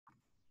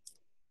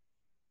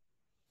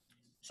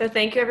So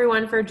thank you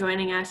everyone for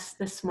joining us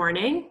this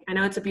morning. I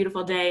know it's a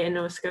beautiful day in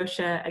Nova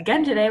Scotia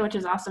again today, which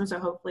is awesome. So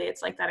hopefully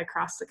it's like that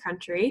across the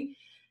country.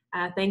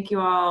 Thank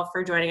you all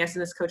for joining us in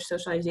this Coach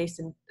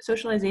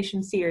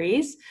Socialization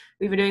series.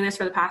 We've been doing this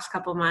for the past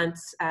couple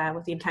months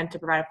with the intent to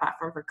provide a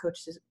platform for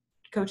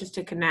coaches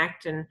to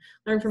connect and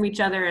learn from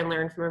each other and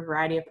learn from a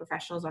variety of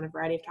professionals on a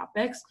variety of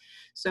topics.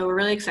 So we're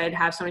really excited to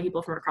have so many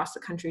people from across the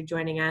country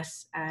joining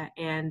us.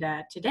 And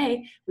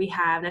today we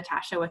have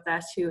Natasha with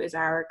us, who is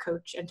our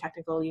coach and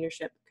technical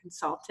leadership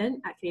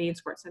consultant at Canadian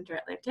Sports Centre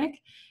Atlantic.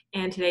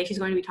 And today she's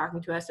going to be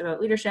talking to us about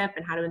leadership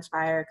and how to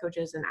inspire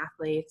coaches and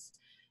athletes.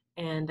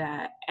 And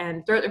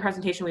throughout the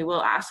presentation, we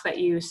will ask that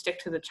you stick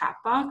to the chat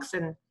box,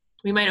 and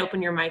we might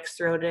open your mics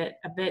throughout it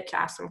a bit to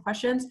ask some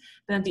questions,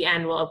 but at the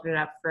end we'll open it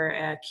up for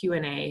a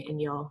Q&A,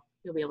 and you'll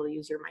be able to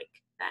use your mic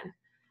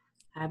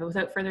then. But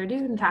without further ado,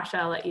 Natasha,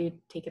 I'll let you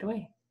take it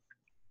away.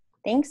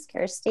 Thanks,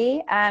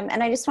 Kirsty.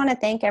 And I just want to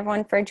thank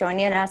everyone for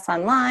joining us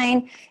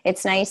online.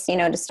 It's nice,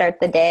 to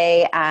start the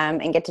day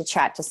and get to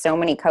chat to so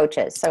many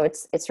coaches. So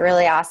it's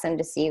really awesome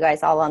to see you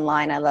guys all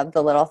online. I love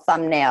the little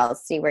thumbnails,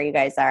 see where you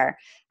guys are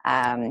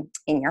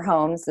in your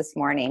homes this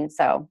morning.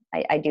 So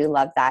I do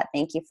love that.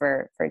 Thank you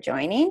for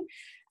joining.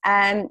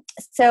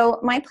 So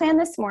my plan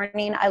this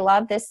morning, I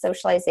love this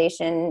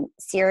socialization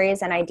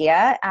series and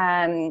idea.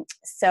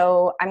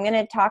 So I'm going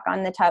to talk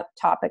on the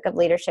topic of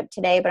leadership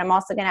today, but I'm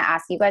also going to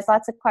ask you guys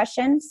lots of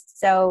questions.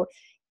 So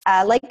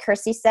like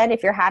Kirsty said,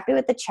 if you're happy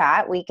with the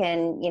chat, we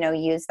can,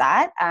 use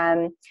that.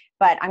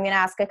 But I'm going to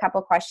ask a couple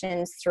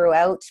questions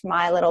throughout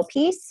my little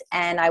piece,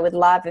 and I would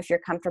love if you're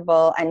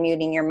comfortable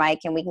unmuting your mic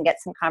and we can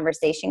get some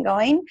conversation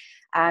going.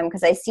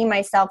 Because I see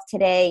myself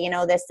today,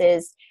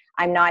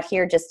 I'm not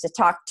here just to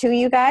talk to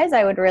you guys.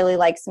 I would really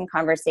like some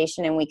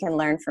conversation, and we can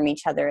learn from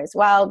each other as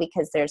well,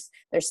 because there's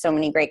so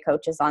many great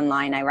coaches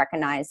online. I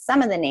recognize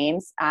some of the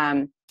names.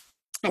 And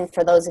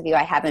for those of you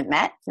I haven't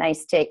met,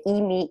 nice to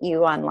meet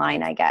you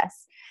online, I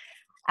guess.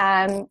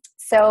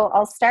 So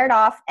I'll start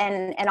off,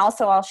 and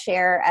also I'll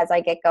share as I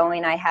get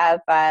going. I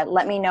have,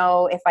 let me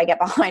know if I get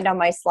behind on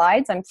my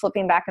slides. I'm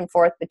flipping back and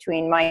forth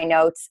between my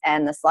notes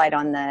and the slide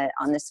on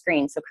the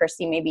screen. So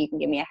Kirsty, maybe you can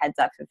give me a heads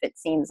up if it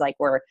seems like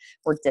we're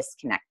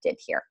disconnected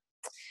here.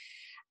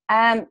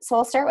 So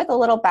I'll start with a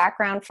little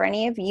background for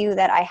any of you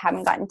that I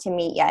haven't gotten to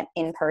meet yet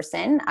in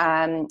person.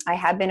 I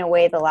have been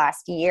away the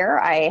last year.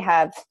 I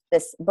have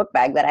this book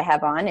bag that I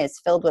have on is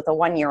filled with a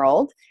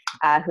 1-year-old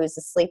who's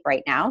asleep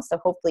right now. So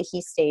hopefully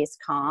he stays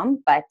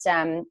calm. But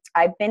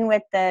I've been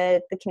with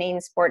the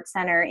Canadian Sports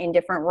Centre in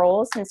different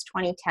roles since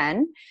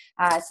 2010.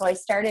 So I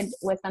started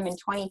with them in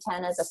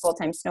 2010 as a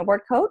full-time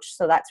snowboard coach.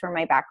 So that's where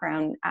my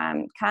background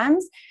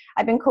comes.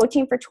 I've been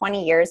coaching for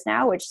 20 years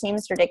now, which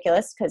seems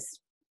ridiculous because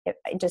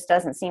it just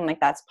doesn't seem like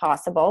that's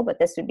possible, but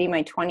this would be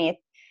my 20th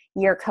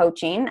year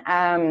coaching.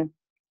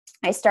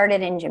 I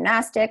started in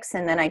gymnastics,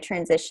 and then I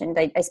transitioned.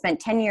 I spent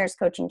 10 years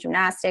coaching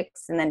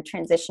gymnastics, and then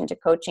transitioned to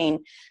coaching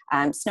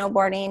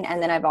snowboarding.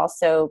 And then I've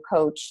also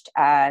coached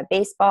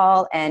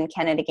baseball and a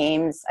Canada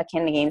Games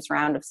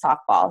round of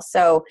softball.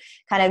 So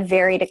kind of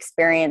varied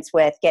experience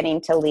with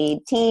getting to lead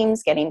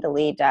teams, getting to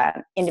lead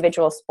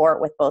individual sport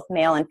with both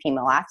male and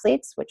female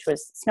athletes, which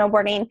was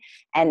snowboarding.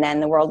 And then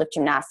the world of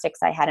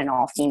gymnastics, I had an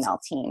all-female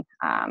team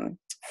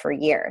for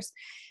years.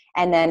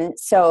 And then,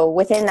 so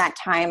within that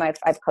time,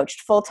 I've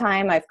coached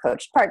full-time, I've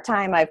coached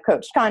part-time, I've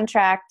coached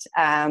contract,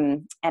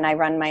 and I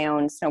run my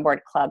own snowboard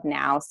club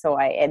now.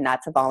 And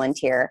that's a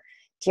volunteer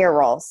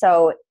role.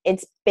 So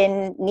it's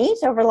been neat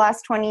over the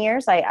last 20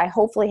 years. I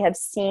hopefully have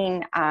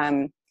seen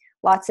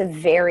lots of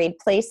varied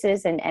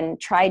places and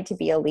tried to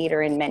be a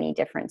leader in many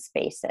different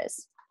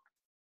spaces.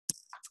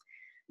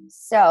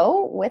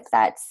 So with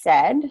that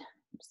said,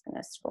 I'm just going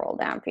to scroll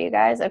down for you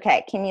guys.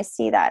 Okay, can you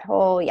see that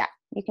whole,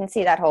 you can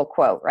see that whole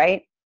quote,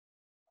 right?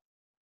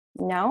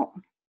 No?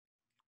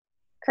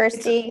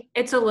 Kirsty?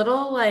 It's a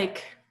little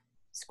like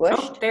squished.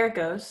 Oh, there it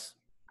goes.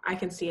 I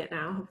can see it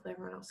now. Hopefully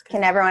everyone else can.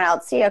 Can everyone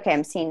else see? Okay,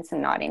 I'm seeing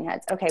some nodding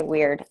heads. Okay,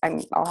 weird.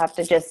 I'll have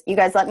to you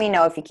guys let me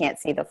know if you can't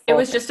see the full. It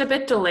was just a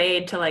bit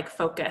delayed to like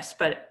focus,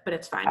 but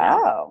it's fine now.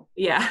 Oh.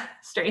 Yeah,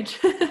 strange.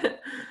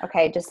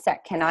 Okay, just a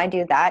sec. Can I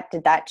do that?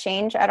 Did that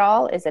change at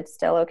all? Is it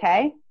still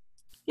okay?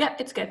 Yeah,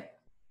 it's good.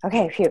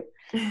 Okay, phew.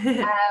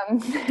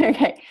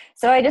 Okay,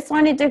 so I just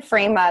wanted to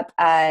frame up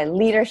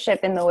leadership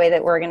in the way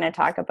that we're going to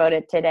talk about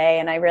it today,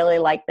 and I really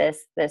like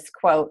this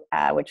quote,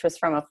 which was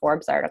from a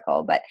Forbes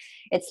article, but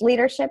it's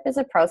leadership is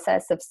a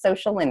process of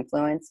social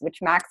influence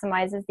which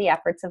maximizes the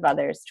efforts of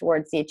others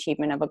towards the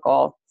achievement of a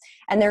goal.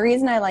 And the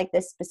reason I like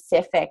this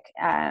specific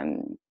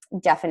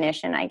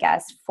definition, I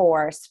guess,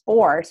 for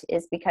sport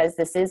is because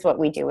this is what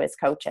we do as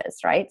coaches,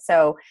 right?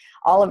 So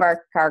all of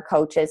our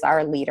coaches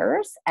are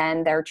leaders,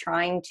 and they're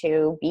trying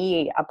to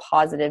be a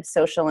positive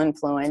social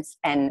influence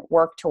and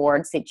work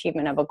towards the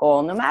achievement of a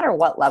goal, no matter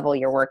what level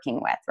you're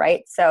working with,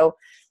 right? So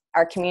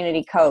our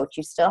community coach,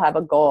 you still have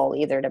a goal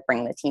either to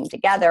bring the team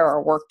together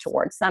or work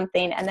towards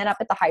something. And then up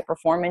at the high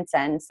performance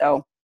end,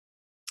 so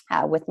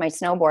with my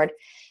snowboard,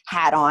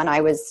 hat on.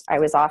 I was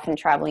often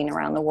traveling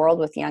around the world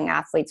with young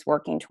athletes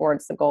working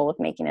towards the goal of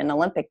making an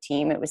Olympic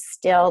team. It was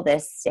still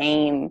this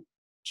same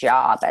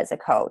job as a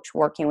coach,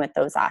 working with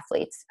those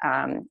athletes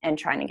and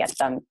trying to get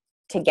them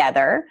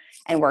together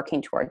and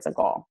working towards a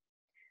goal.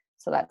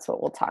 So that's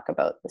what we'll talk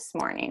about this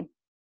morning.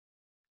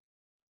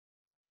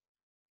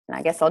 And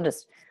I guess I'll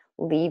just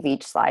leave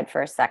each slide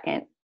for a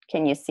second.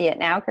 Can you see it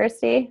now,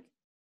 Kirsty?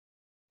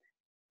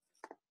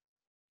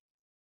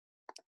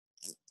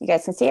 You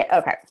guys can see it?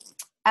 Okay.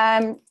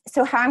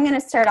 So how I'm going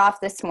to start off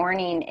this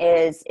morning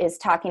is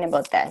talking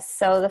about this.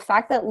 So the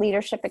fact that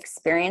leadership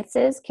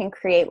experiences can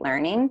create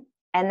learning.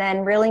 And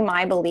then really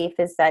my belief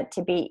is that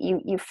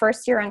you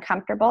first you're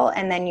uncomfortable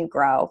and then you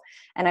grow.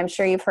 And I'm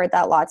sure you've heard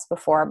that lots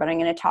before, but I'm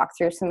going to talk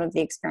through some of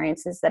the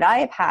experiences that I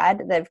have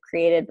had that have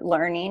created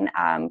learning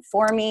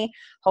for me.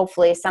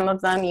 Hopefully some of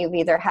them you've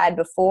either had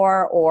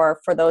before, or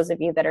for those of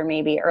you that are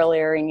maybe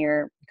earlier in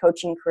your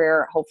coaching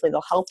career, hopefully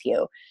they'll help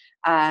you.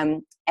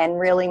 And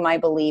really my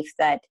belief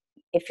that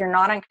if you're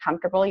not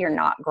uncomfortable, you're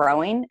not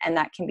growing, and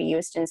that can be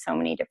used in so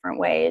many different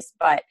ways.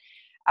 But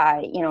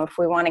if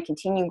we want to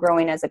continue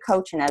growing as a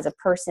coach and as a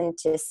person,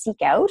 to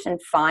seek out and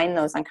find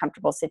those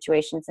uncomfortable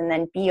situations and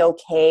then be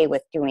okay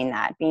with doing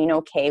that, being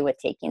okay with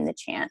taking the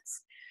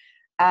chance.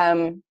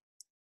 And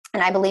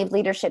I believe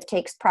leadership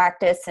takes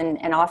practice, and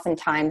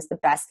oftentimes the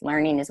best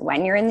learning is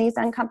when you're in these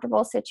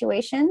uncomfortable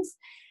situations.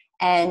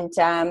 And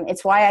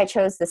it's why I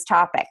chose this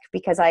topic,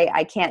 because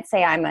I can't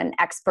say I'm an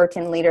expert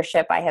in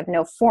leadership. I have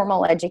no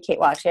formal education.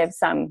 Well, actually I have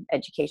some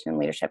education in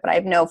leadership, but I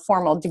have no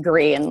formal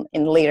degree in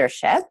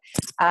leadership,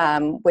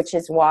 which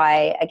is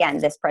why, again,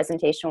 this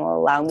presentation will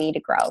allow me to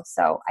grow.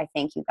 So I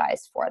thank you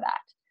guys for that.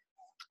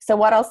 So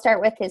what I'll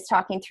start with is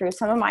talking through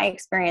some of my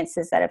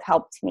experiences that have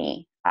helped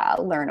me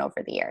learn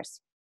over the years.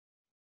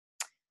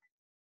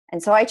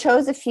 And so I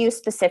chose a few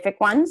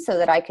specific ones so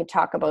that I could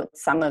talk about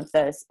some of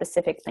the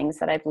specific things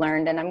that I've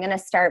learned. And I'm going to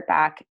start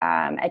back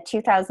at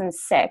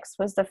 2006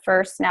 was the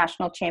first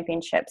national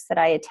championships that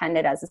I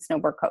attended as a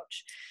snowboard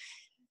coach.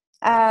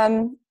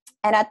 And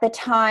at the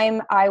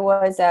time I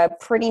was a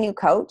pretty new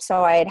coach.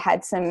 So I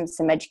had some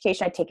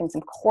education. I'd taken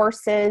some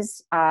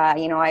courses. I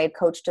had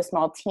coached a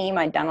small team.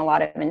 I'd done a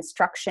lot of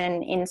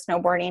instruction in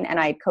snowboarding, and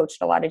I had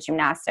coached a lot of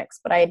gymnastics,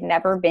 but I had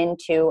never been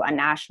to a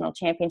national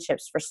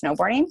championships for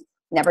snowboarding.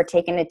 Never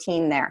taken a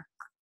team there.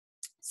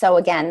 So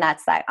again,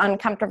 that's that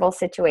uncomfortable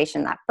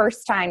situation. That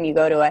first time you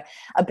go to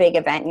a big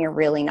event and you're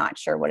really not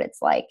sure what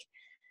it's like.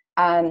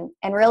 And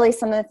really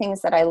some of the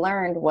things that I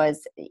learned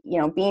was,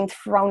 being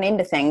thrown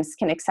into things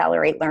can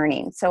accelerate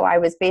learning. So I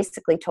was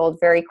basically told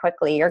very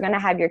quickly, you're going to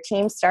have your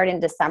team start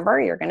in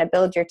December. You're going to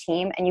build your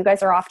team and you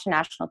guys are off to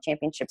national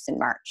championships in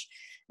March.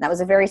 And that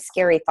was a very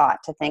scary thought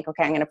to think,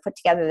 okay, I'm going to put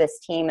together this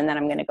team and then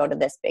I'm going to go to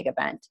this big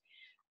event.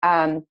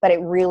 But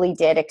it really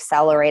did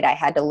accelerate. I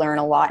had to learn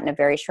a lot in a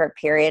very short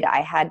period.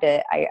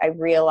 I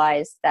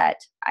realized that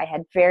I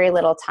had very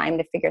little time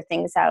to figure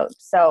things out.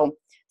 So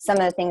some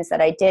of the things that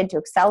I did to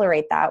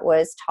accelerate that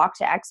was talk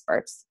to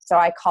experts. So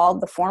I called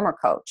the former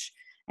coach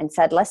and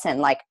said,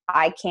 listen,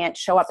 I can't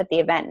show up at the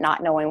event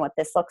not knowing what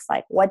this looks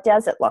like. What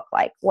does it look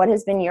like? What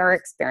has been your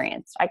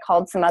experience? I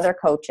called some other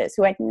coaches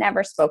who had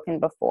never spoken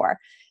before,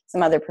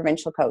 some other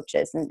provincial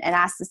coaches, and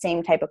asked the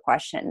same type of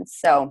questions.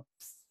 So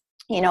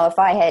if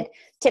I had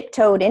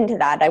tiptoed into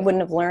that, I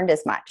wouldn't have learned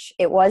as much.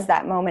 It was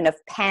that moment of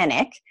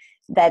panic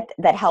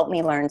that helped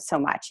me learn so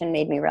much and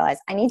made me realize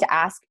I need to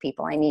ask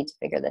people. I need to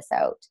figure this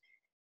out.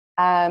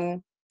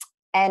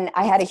 And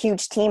I had a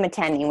huge team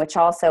attending, which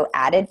also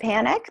added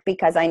panic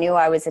because I knew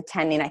I was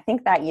attending. I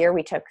think that year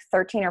we took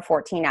 13 or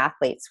 14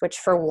 athletes, which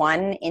for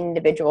one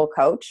individual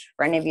coach,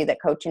 for any of you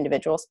that coach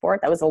individual sport,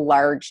 that was a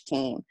large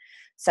team.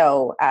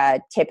 So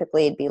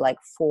typically it'd be like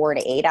 4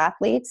 to 8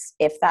 athletes,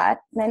 if that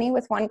many,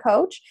 with one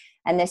coach.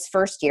 And this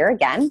first year,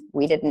 again,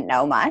 we didn't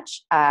know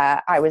much.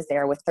 I was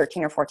there with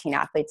 13 or 14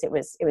 athletes. It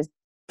was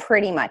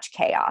pretty much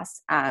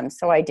chaos.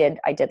 So I did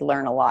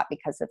learn a lot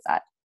because of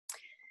that.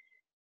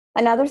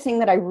 Another thing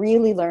that I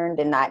really learned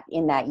in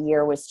that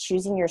year was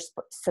choosing your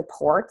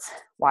supports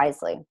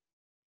wisely.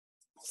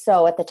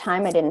 So at the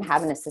time I didn't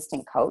have an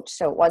assistant coach,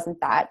 so it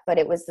wasn't that, but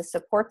it was the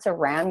supports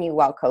around you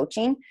while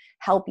coaching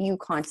help you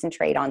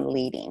concentrate on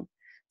leading.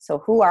 So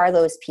who are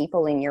those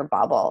people in your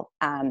bubble?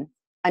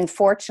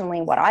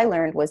 Unfortunately, what I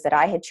learned was that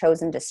I had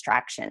chosen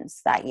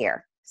distractions that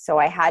year. So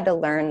I had to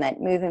learn that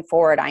moving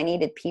forward, I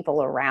needed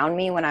people around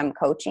me when I'm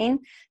coaching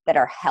that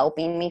are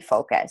helping me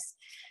focus.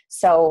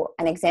 So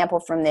an example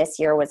from this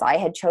year was I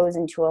had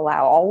chosen to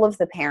allow all of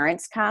the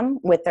parents come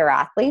with their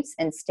athletes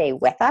and stay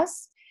with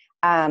us.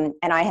 And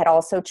I had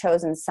also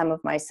chosen some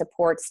of my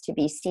supports to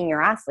be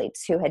senior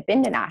athletes who had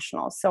been to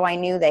nationals. So I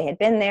knew they had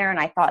been there and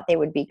I thought they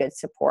would be good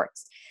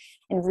supports.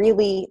 And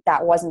really,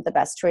 that wasn't the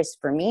best choice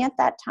for me at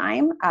that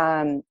time.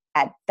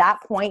 At that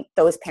point,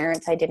 those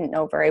parents I didn't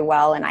know very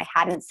well and I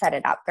hadn't set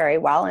it up very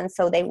well. And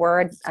so they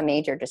were a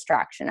major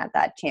distraction at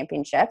that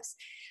championships.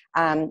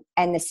 And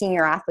the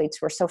senior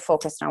athletes were so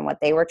focused on what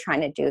they were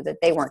trying to do that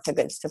they weren't a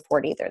good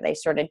support either. They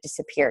sort of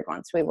disappeared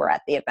once we were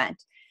at the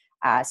event.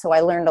 So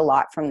I learned a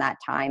lot from that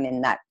time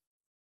in that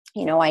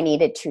I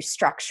needed to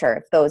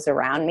structure those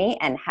around me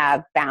and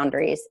have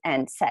boundaries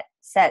and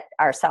set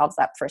ourselves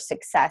up for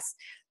success,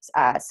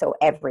 so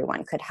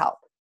everyone could help.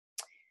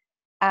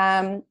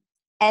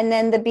 And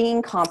then the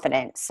being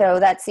confident. So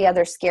that's the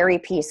other scary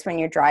piece when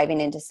you're driving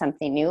into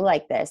something new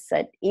like this,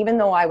 that even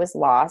though I was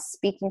lost,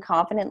 speaking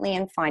confidently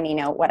and finding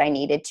out what I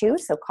needed to,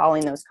 so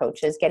calling those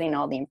coaches, getting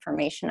all the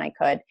information I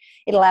could,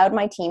 it allowed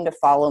my team to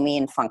follow me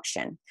and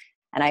function.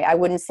 And I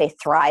wouldn't say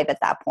thrive at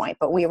that point,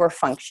 but we were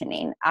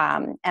functioning.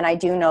 And I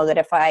do know that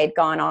if I had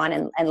gone on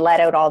and let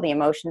out all the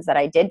emotions that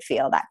I did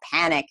feel, that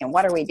panic and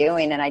what are we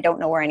doing and I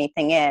don't know where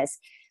anything is,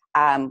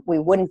 we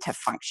wouldn't have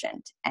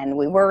functioned. And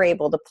we were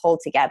able to pull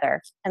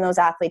together. And those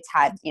athletes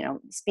had,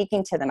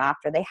 speaking to them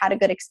after, they had a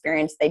good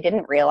experience. They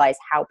didn't realize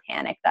how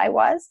panicked I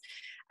was,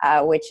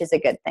 which is a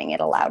good thing.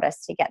 It allowed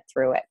us to get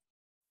through it.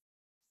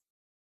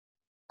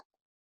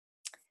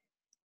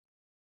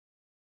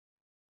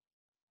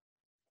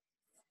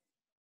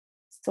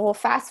 So we'll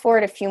fast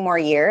forward a few more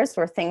years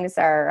where things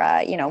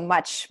are,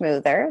 much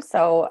smoother.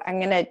 So I'm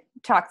going to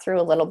talk through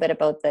a little bit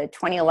about the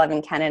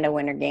 2011 Canada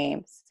Winter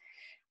Games.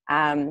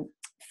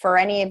 For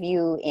any of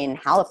you in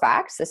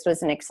Halifax, this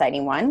was an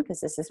exciting one because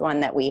this is one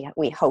that we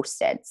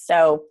hosted.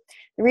 So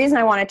the reason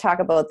I want to talk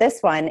about this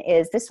one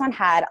is this one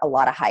had a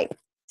lot of hype.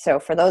 So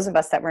for those of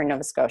us that were in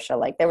Nova Scotia,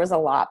 there was a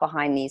lot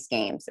behind these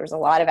games. There was a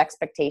lot of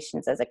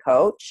expectations as a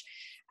coach.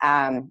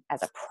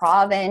 As a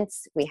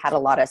province, we had a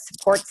lot of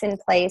supports in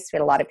place. We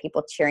had a lot of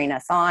people cheering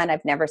us on.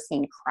 I've never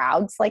seen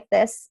crowds like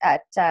this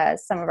at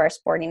some of our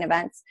sporting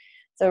events.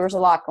 So there was a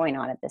lot going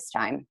on at this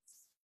time.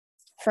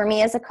 For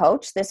me as a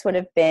coach, this would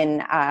have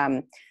been,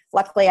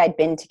 luckily I'd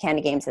been to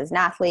Canada Games as an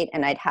athlete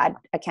and I'd had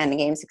a Canada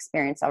Games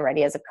experience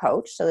already as a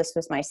coach. So this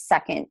was my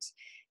second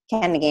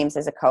Canada Games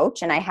as a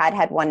coach, and I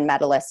had one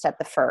medalist at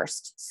the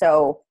first.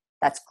 So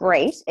that's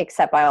great,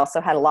 except I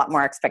also had a lot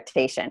more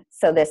expectation.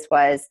 So this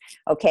was,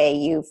 okay,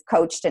 you've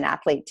coached an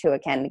athlete to a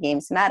Canada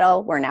Games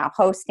medal. We're now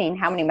hosting.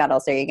 How many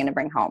medals are you going to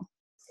bring home?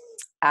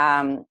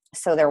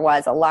 So there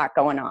was a lot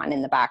going on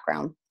in the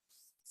background.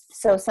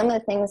 So some of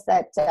the things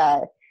that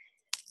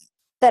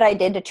I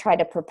did to try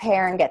to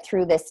prepare and get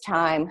through this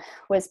time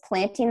was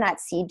planting that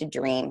seed to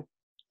dream.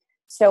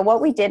 So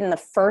what we did in the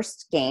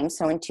first game,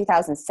 so in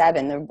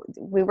 2007,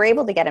 we were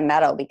able to get a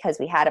medal because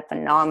we had a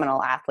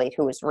phenomenal athlete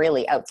who was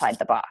really outside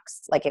the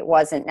box. It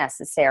wasn't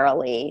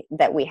necessarily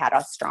that we had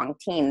a strong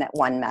team that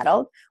won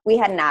medal. We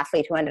had an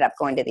athlete who ended up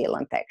going to the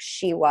Olympics.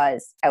 She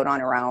was out on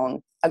her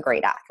own, a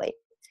great athlete.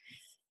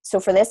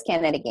 So for this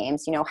Canada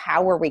Games,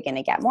 how were we going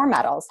to get more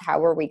medals? How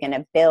were we going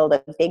to build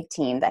a big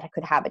team that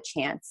could have a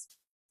chance?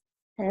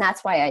 And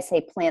that's why I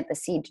say plant the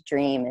seed to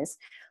dream. Is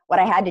what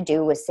I had to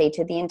do was say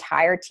to the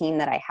entire team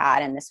that I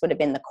had, and this would have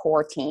been the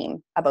core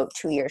team about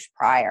 2 years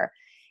prior,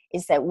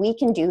 is that we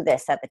can do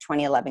this at the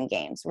 2011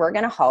 games. We're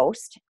going to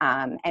host,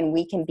 and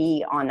we can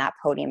be on that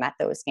podium at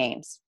those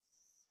games.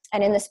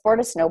 And in the sport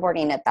of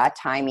snowboarding at that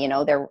time,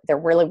 there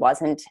really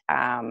wasn't,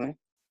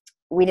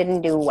 we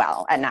didn't do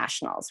well at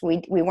nationals.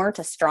 We weren't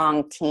a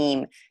strong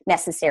team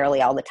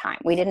necessarily all the time.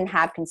 We didn't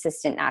have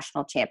consistent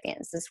national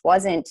champions. This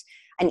wasn't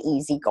an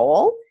easy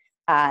goal.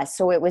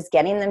 So it was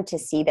getting them to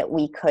see that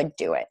we could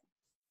do it.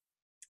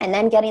 And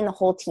then getting the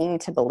whole team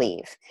to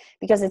believe.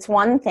 Because it's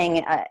one thing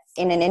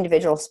in an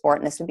individual sport,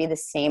 and this would be the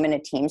same in a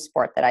team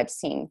sport that I've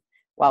seen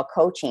while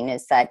coaching,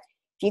 is that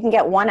if you can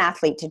get one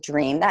athlete to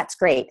dream, that's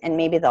great. And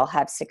maybe they'll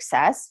have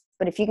success.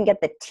 But if you can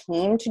get the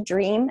team to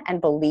dream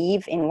and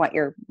believe in what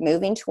you're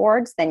moving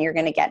towards, then you're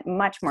going to get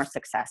much more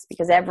success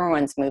because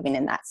everyone's moving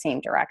in that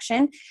same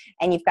direction.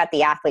 And you've got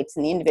the athletes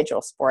in the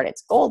individual sport,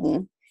 it's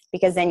golden,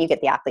 because then you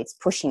get the athletes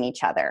pushing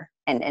each other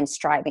and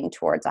striving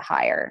towards a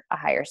higher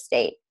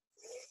state.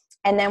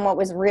 And then what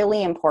was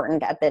really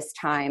important at this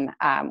time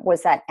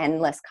was that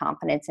endless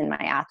confidence in my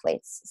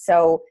athletes.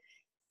 So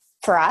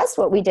for us,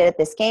 what we did at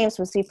this games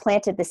was we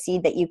planted the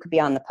seed that you could be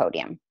on the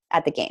podium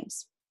at the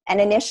games. And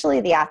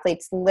initially the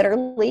athletes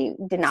literally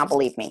did not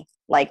believe me.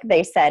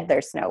 They said,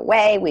 there's no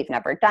way, we've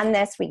never done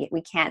this.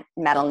 We can't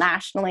medal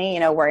nationally.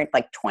 We're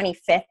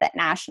 25th at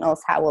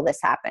nationals. How will this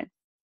happen?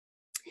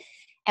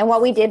 And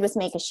what we did was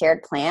make a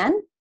shared plan.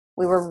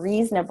 We were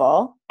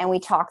reasonable and we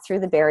talked through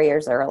the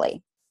barriers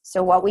early.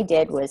 So what we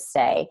did was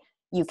say,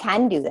 you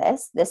can do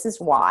this. This is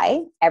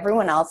why.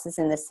 Everyone else is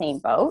in the same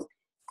boat.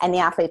 And the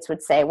athletes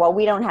would say, well,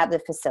 we don't have the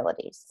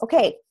facilities.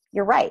 Okay,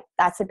 you're right.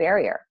 That's a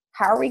barrier.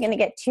 How are we going to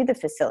get to the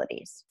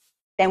facilities?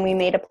 Then we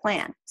made a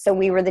plan. So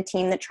we were the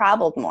team that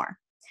traveled more.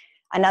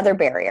 Another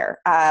barrier.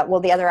 Well,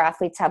 the other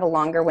athletes have a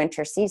longer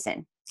winter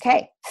season.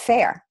 Okay,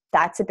 fair.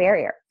 That's a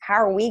barrier. How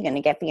are we going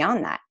to get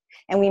beyond that?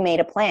 And we made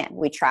a plan.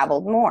 We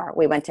traveled more.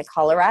 We went to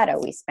Colorado.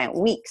 We spent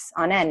weeks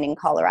on end in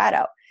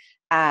Colorado.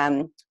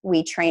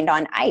 We trained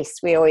on ice.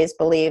 We always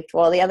believed,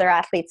 well, the other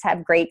athletes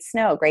have great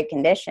snow, great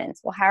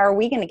conditions. Well, how are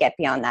we going to get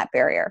beyond that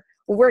barrier?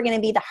 Well, we're going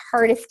to be the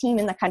hardest team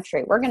in the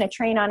country. We're going to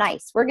train on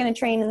ice. We're going to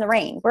train in the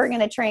rain. We're going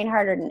to train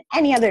harder than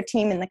any other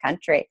team in the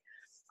country.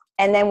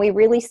 And then we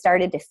really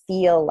started to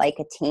feel like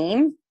a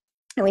team.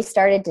 And we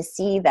started to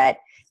see that,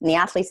 and the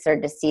athletes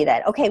started to see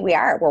that, okay,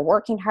 we're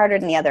working harder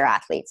than the other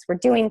athletes. We're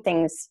doing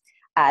things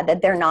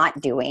that they're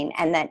not doing,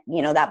 and that,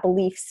 you know, that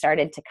belief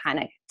started to kind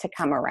of to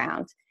come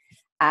around.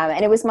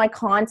 And it was my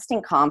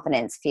constant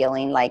confidence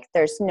feeling like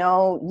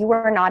you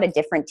are not a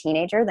different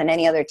teenager than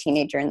any other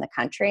teenager in the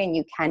country, and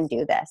you can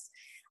do this.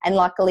 And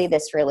luckily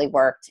this really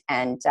worked.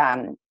 And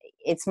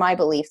it's my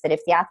belief that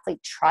if the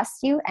athlete trusts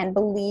you and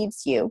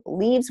believes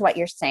what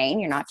you're saying,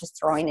 you're not just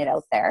throwing it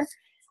out there,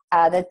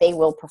 that they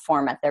will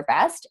perform at their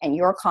best, and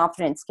your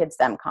confidence gives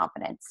them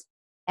confidence.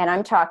 And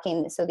I'm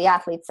talking, so the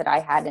athletes that I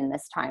had in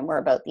this time were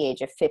about the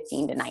age of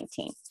 15 to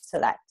 19. So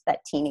that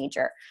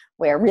teenager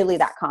where really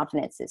that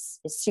confidence is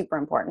super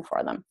important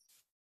for them.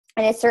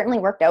 And it certainly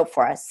worked out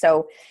for us.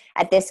 So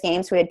at this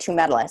games, we had 2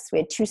 medalists. We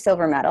had 2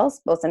 silver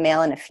medals, both a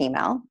male and a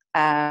female.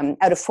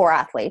 Out of 4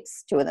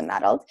 athletes, 2 of them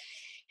medaled.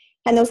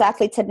 And those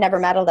athletes had never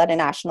medaled at a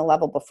national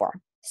level before.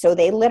 So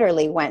they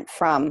literally went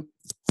from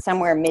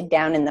somewhere mid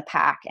down in the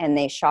pack, and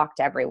they shocked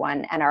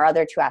everyone. And our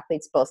other 2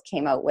 athletes both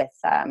came out with,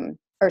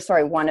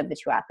 one of the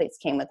 2 athletes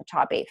came with a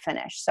top 8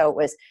 finish. So it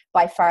was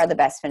by far the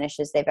best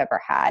finishes they've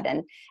ever had.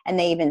 And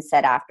they even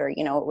said after,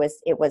 you know,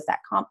 it was that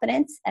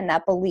confidence and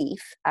that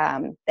belief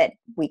that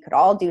we could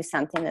all do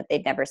something that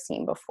they'd never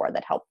seen before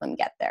that helped them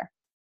get there.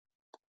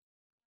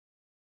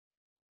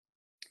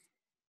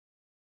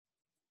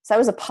 So that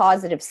was a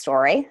positive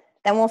story.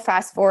 Then we'll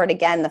fast forward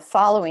again the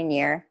following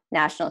year,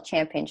 national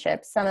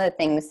championships, some of the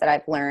things that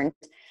I've learned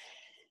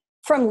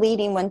from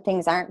leading when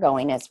things aren't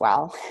going as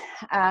well.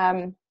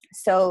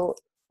 So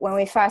when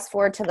we fast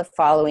forward to the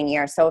following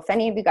year, so if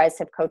any of you guys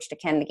have coached a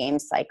Canada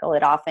Games cycle,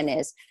 it often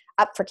is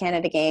up for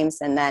Canada Games,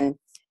 and then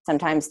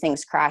sometimes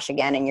things crash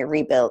again and you're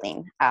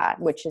rebuilding,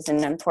 which is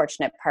an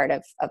unfortunate part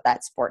of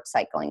that sports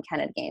cycle in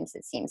Canada Games,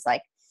 it seems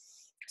like.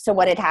 So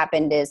what had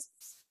happened is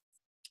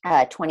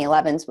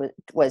 2011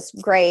 was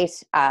great.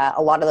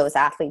 A lot of those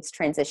athletes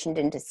transitioned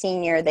into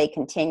senior. They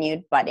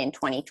continued, but in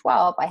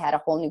 2012, I had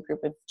a whole new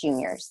group of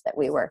juniors that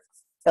we were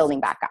building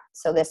back up.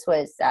 So this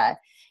was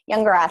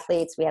younger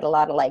athletes. We had a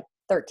lot of like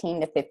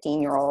 13 to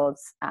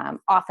 15-year-olds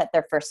off at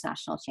their first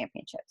national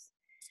championships.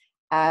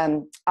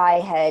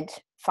 I had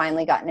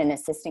finally gotten an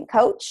assistant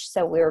coach.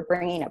 So we were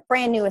bringing a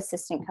brand new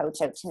assistant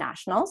coach out to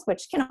nationals,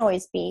 which can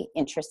always be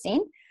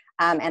interesting.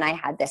 And I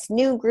had this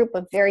new group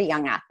of very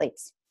young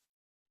athletes.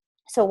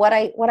 So what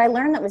I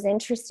learned that was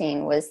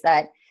interesting was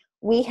that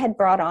we had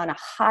brought on a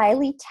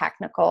highly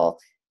technical,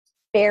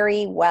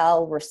 very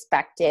well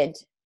respected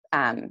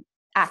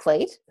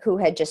athlete who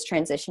had just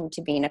transitioned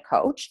to being a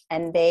coach,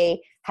 and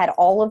they had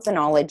all of the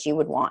knowledge you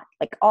would want,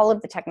 like all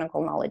of the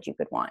technical knowledge you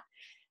could want.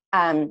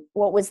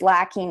 What was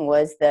lacking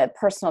was the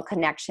personal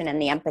connection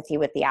and the empathy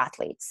with the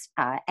athletes,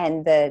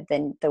 and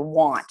the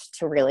want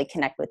to really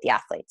connect with the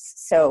athletes.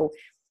 So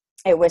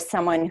it was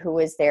someone who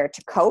was there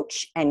to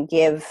coach and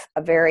give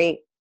a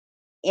very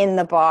in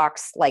the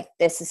box, like,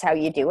 this is how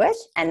you do it.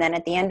 And then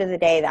at the end of the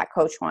day, that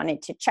coach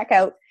wanted to check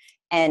out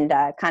and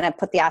kind of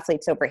put the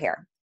athletes over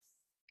here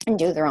and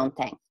do their own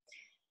thing.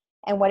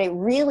 And what it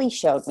really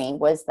showed me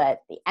was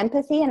that the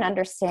empathy and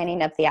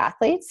understanding of the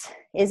athletes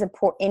is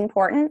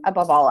important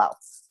above all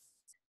else.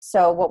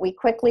 So what we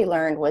quickly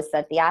learned was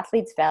that the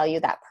athletes value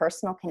that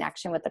personal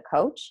connection with the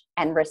coach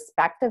and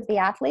respect of the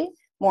athlete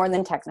more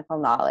than technical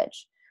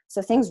knowledge.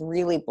 So things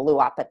really blew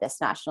up at this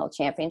national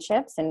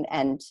championships, and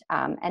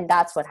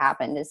that's what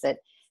happened, is that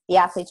the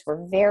athletes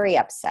were very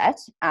upset.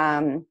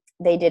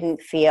 They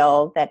didn't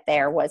feel that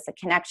there was a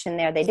connection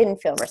there. They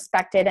didn't feel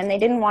respected, and they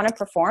didn't want to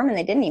perform, and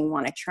they didn't even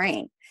want to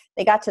train.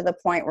 They got to the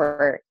point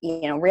where,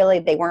 you know, really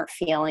they weren't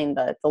feeling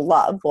the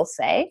love, we'll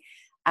say,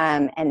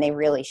 and they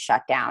really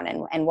shut down.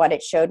 And what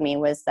it showed me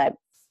was that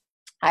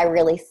I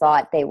really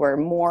thought they were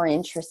more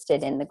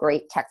interested in the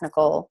great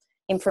technical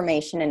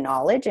information and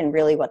knowledge, and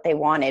really what they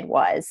wanted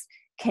was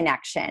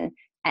connection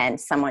and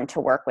someone to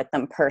work with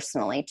them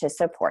personally, to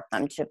support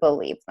them, to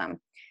believe them.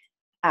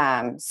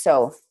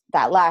 So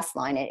that last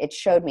line, it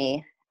showed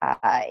me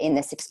in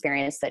this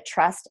experience that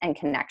trust and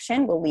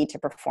connection will lead to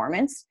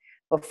performance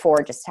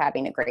before just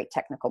having a great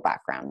technical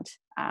background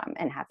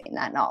and having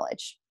that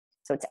knowledge.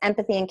 So it's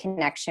empathy and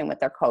connection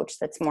with their coach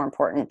that's more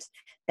important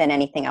than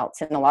anything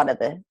else in a lot of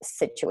the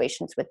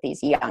situations with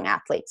these young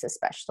athletes,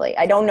 especially.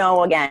 I don't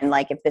know, again,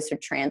 like if this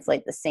would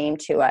translate the same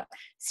to a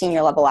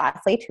senior level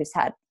athlete who's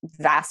had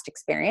vast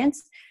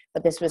experience,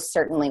 but this was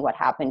certainly what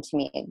happened to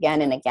me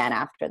again and again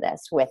after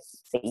this with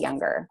the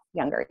younger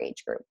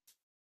age group.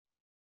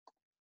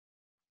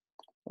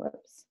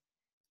 Whoops.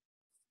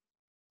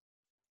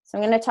 So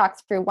I'm going to talk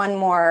through one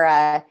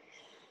more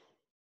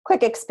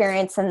quick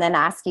experience and then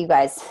ask you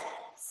guys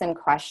some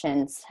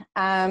questions.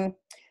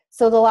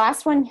 So the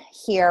last one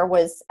here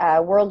was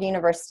World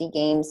University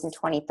Games in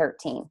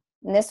 2013.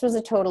 And this was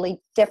a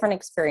totally different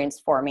experience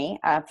for me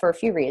for a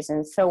few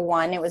reasons. So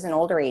one, it was an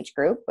older age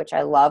group, which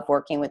I love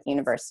working with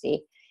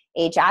university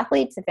age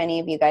athletes. If any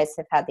of you guys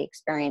have had the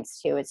experience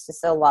too, it's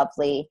just a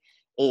lovely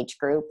age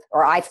group.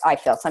 Or I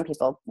feel, some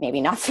people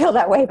maybe not feel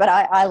that way, but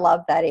I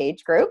love that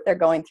age group. They're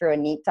going through a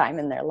neat time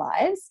in their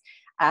lives.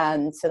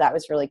 So that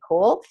was really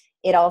cool.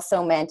 It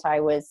also meant I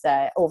was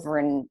over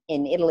in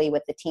Italy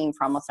with the team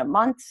for almost a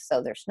month.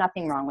 So there's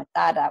nothing wrong with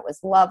that. That was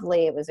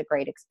lovely. It was a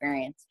great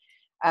experience.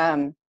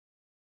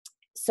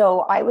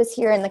 So I was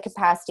here in the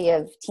capacity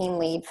of team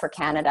lead for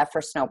Canada for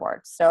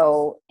snowboard.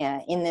 So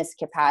in this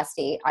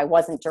capacity, I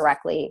wasn't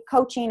directly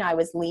coaching. I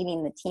was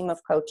leading the team of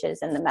coaches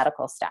and the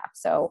medical staff.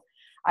 So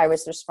I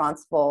was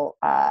responsible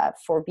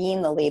for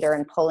being the leader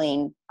and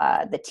pulling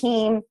the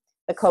team,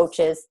 the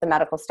coaches, the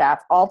medical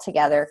staff all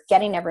together,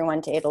 getting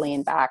everyone to Italy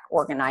and back,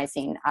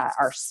 organizing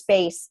our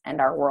space and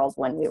our world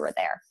when we were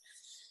there.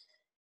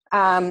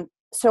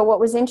 So what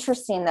was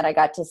interesting that I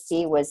got to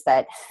see was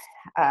that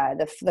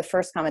the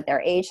first comment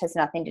there, age has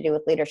nothing to do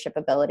with leadership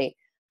ability.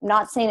 I'm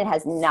not saying it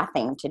has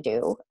nothing to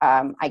do.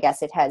 I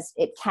guess it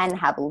can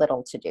have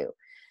little to do.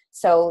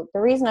 So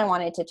the reason I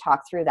wanted to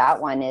talk through that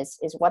one is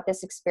what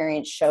this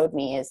experience showed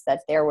me is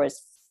that there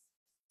was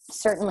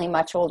certainly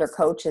much older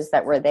coaches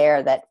that were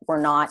there that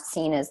were not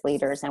seen as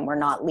leaders and were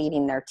not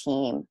leading their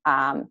team.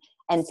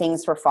 And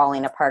things were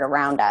falling apart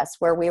around us,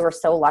 where we were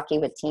so lucky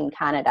with Team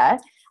Canada.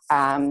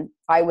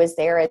 I was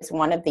there as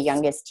one of the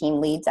youngest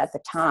team leads at the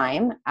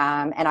time.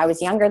 And I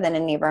was younger than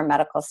any of our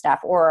medical staff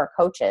or our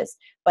coaches,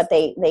 but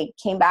they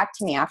came back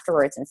to me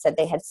afterwards and said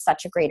they had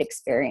such a great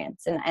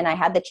experience. And I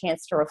had the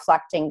chance to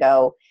reflect and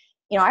go,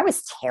 I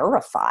was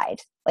terrified.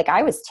 Like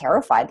I was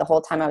terrified the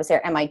whole time I was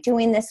there. Am I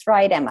doing this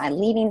right? Am I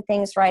leading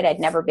things right?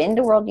 I'd never been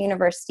to World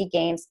University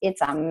Games.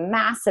 It's a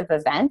massive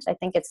event. I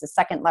think it's the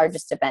second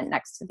largest event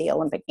next to the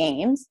Olympic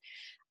Games.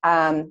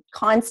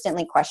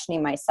 Constantly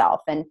questioning myself.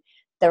 And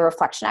the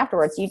reflection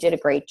afterwards, you did a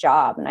great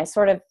job. And I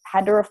sort of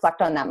had to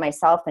reflect on that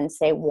myself and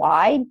say,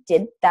 why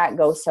did that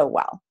go so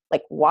well?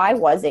 Like, why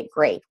was it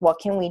great? What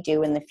can we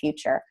do in the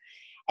future?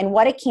 And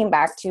what it came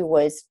back to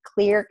was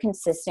clear,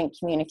 consistent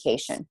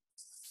communication.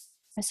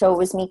 So it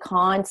was me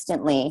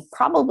constantly,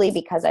 probably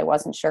because I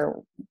wasn't sure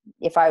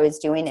if I was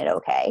doing it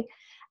okay,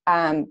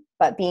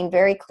 but being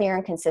very clear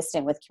and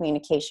consistent with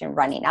communication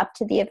running up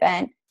to the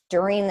event,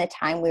 during the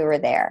time we were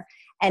there.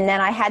 And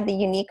then I had the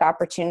unique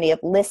opportunity of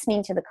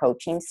listening to the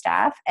coaching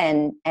staff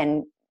and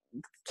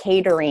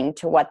catering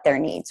to what their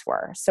needs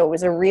were. So it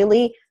was a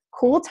really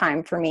cool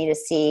time for me to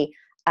see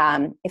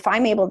if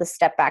I'm able to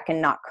step back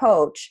and not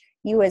coach,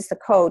 you as the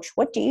coach,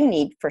 what do you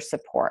need for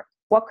support?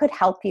 What could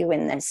help you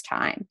in this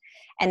time?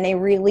 And they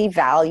really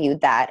valued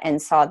that and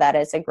saw that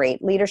as a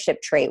great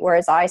leadership trait,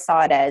 whereas I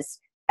saw it as,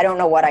 I don't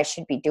know what I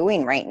should be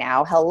doing right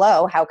now.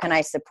 Hello, how can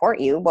I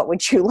support you? What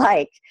would you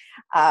like?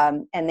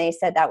 And they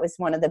said that was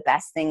one of the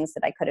best things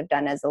that I could have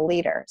done as a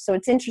leader. So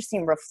it's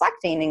interesting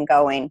reflecting and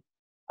going,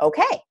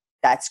 okay,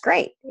 that's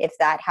great. If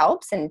that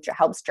helps and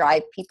helps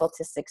drive people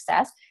to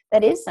success,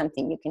 that is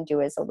something you can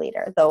do as a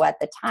leader. Though at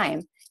the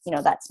time,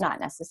 that's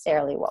not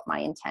necessarily what my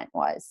intent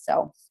was.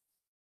 So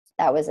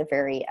that was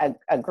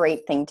a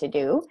great thing to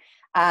do.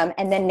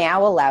 And then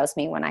now allows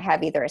me, when I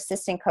have either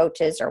assistant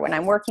coaches or when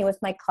I'm working with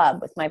my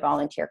club, with my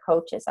volunteer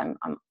coaches, I'm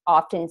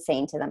often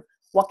saying to them,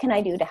 what can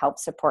I do to help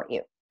support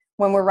you?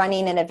 When we're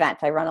running an event,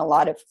 I run a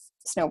lot of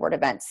snowboard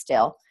events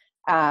still.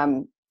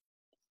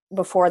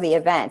 Before the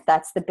event,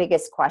 that's the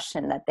biggest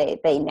question that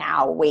they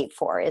now wait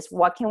for is,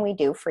 what can we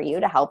do for you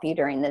to help you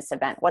during this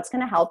event? What's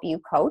going to help you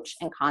coach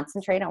and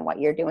concentrate on what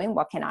you're doing?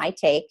 What can I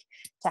take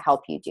to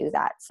help you do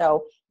that?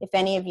 So if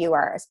any of you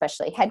are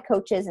especially head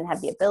coaches and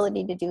have the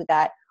ability to do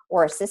that,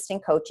 or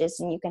assistant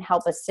coaches, and you can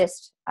help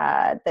assist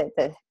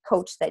the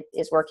coach that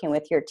is working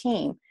with your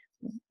team,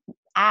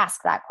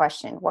 ask that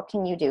question. What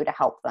can you do to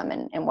help them?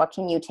 And what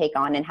can you take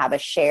on and have a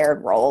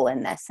shared role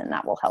in this? And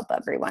that will help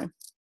everyone.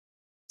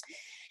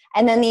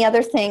 And then the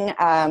other thing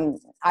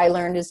I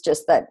learned is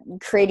just that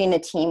creating a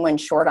team when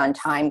short on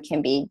time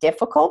can be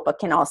difficult, but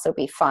can also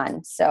be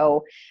fun.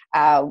 So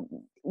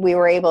we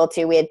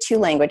had two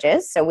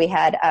languages. So we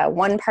had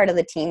one part of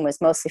the team was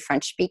mostly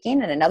French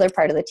speaking, and another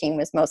part of the team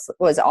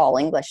was all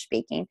English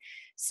speaking.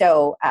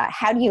 So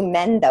how do you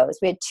mend those?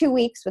 We had 2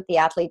 weeks with the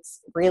athletes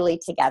really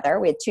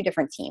together. We had two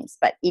different teams,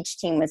 but each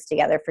team was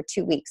together for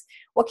 2 weeks.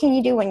 What can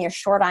you do when you're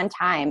short on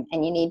time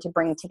and you need to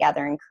bring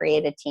together and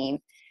create a team?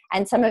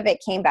 And some of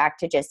it came back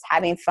to just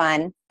having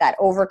fun, that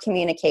over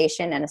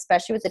communication, and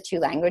especially with the two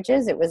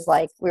languages, it was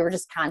like we were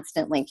just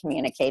constantly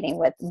communicating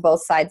with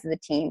both sides of the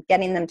team,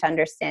 getting them to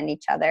understand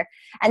each other,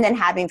 and then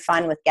having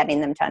fun with getting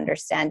them to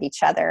understand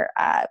each other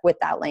with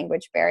that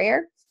language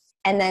barrier.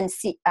 And then,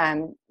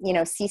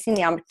 seizing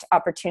the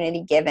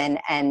opportunity given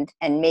and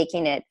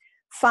making it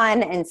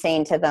fun and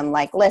saying to them,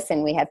 like,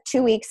 listen, we have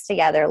 2 weeks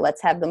together. Let's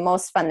have the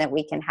most fun that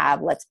we can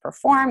have. Let's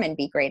perform and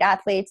be great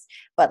athletes,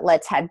 but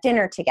let's have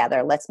dinner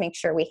together. Let's make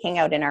sure we hang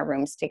out in our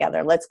rooms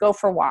together. Let's go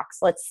for walks.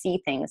 Let's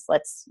see things.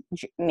 Let's,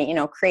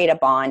 create a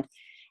bond.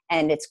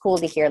 And it's cool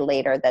to hear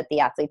later that the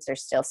athletes are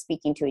still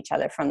speaking to each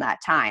other from that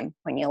time.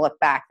 When you look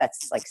back,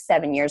 that's like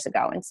 7 years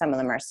ago, and some of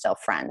them are still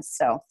friends.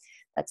 So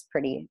that's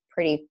pretty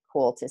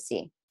cool to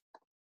see.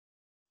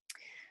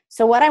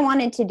 So what I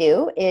wanted to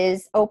do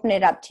is open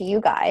it up to you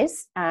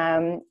guys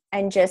and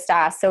just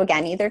ask. So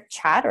again, either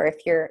chat, or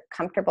if you're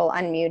comfortable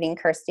unmuting,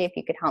 Kirsty, if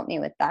you could help me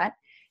with that.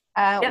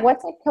 Yeah.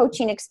 What's a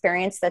coaching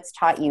experience that's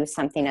taught you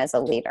something as a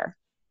leader?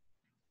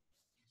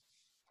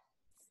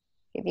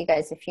 give you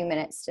guys a few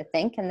minutes to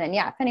think. And then,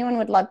 yeah, if anyone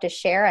would love to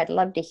share, I'd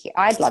love to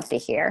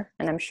hear.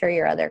 And I'm sure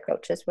your other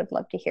coaches would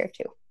love to hear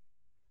too.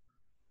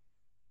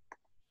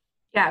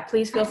 Yeah,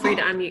 please feel free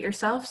to unmute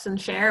yourselves and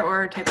share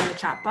or type in the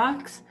chat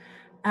box.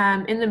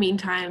 In the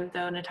meantime,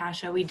 though,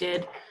 Natasha, we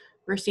did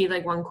receive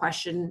like one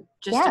question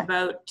just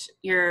about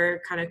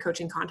your kind of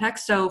coaching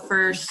context. So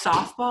for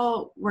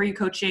softball, were you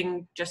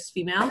coaching just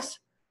females?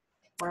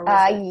 Or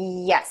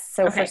was yes.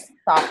 So for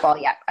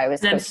softball, I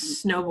was. Then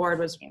snowboard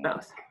was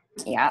both.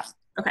 Yeah.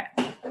 Okay.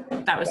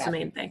 That was the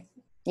main thing.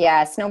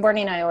 Yeah.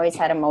 Snowboarding, I always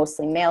had a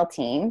mostly male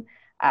team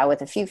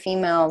with a few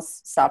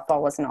females.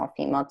 Softball was an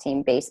all-female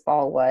team.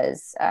 Baseball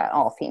was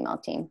all-female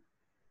team.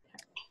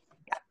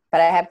 Yeah.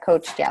 But I have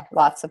coached,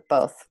 lots of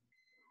both.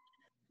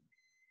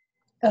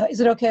 Is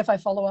it okay if I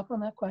follow up on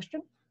that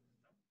question?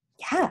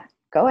 Yeah,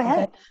 go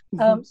ahead.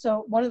 Okay.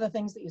 So one of the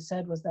things that you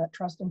said was that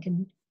trust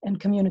and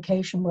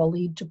communication will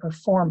lead to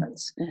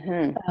performance.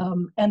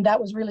 Mm-hmm. And that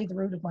was really the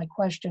root of my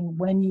question.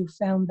 When you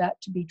found that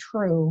to be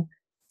true,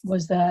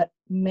 was that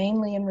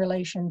mainly in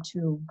relation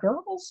to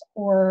girls,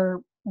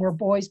 or were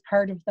boys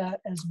part of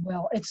that as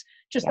well? It's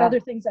just other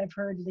things I've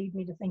heard lead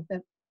me to think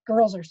that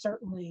girls are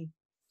certainly,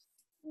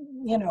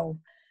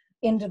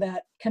 into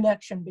that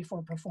connection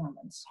before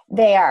performance.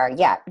 They are,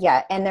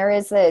 yeah. And there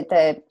is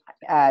the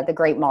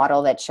great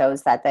model that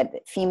shows that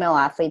female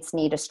athletes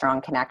need a strong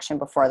connection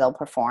before they'll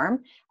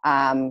perform,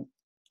 and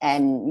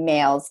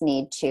males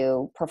need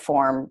to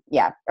perform,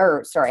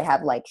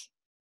 have like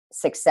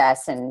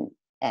success and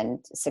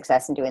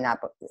success in doing that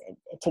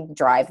to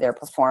drive their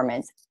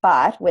performance.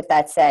 But with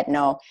that said,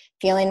 no,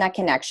 feeling that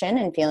connection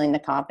and feeling the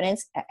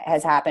confidence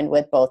has happened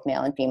with both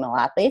male and female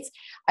athletes.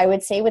 I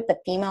would say with the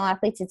female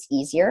athletes, it's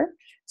easier.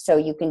 So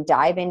you can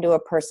dive into a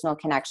personal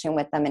connection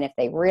with them. And if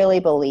they really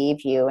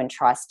believe you and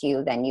trust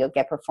you, then you'll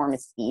get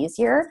performance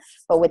easier.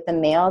 But with the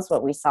males,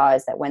 what we saw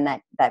is that when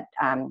that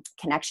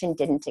connection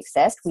didn't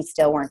exist, we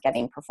still weren't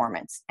getting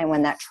performance. And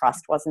when that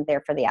trust wasn't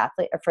there for the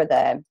athlete, or for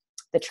the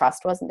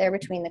trust wasn't there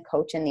between the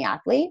coach and the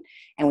athlete,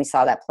 and we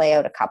saw that play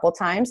out a couple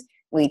times,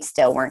 we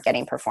still weren't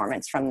getting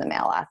performance from the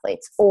male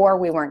athletes, or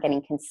we weren't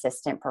getting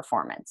consistent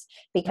performance,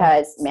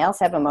 because males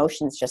have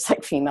emotions just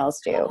like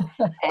females do.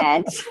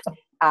 And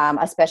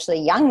especially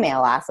young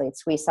male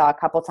athletes, we saw a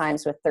couple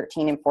times with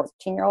 13 and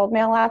 14-year-old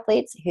male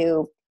athletes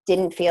who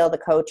didn't feel the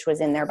coach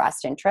was in their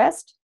best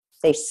interest.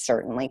 They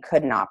certainly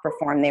could not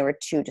perform. They were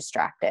too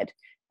distracted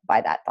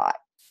by that thought.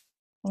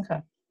 Okay.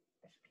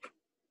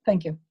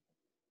 Thank you.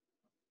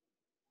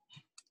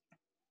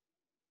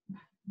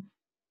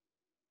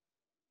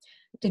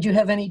 Did you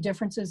have any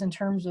differences in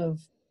terms of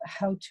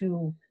how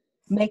to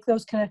make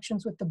those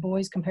connections with the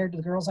boys compared to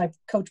the girls? I've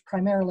coached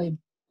primarily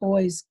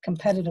boys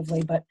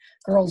competitively, but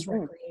girls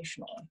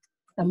recreationally.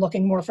 I'm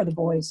looking more for the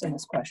boys in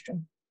this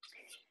question.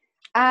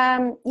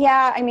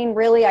 Yeah, I mean,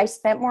 really, I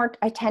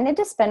tended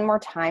to spend more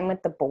time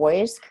with the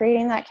boys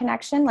creating that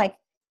connection. Like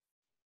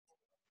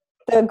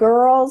the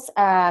girls,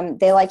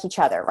 they like each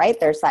other, right?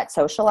 There's that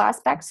social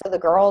aspect. So the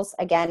girls,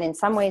 again, in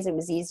some ways it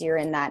was easier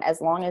in that as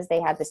long as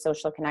they had the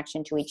social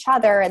connection to each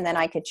other, and then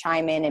I could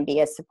chime in and be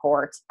a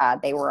support,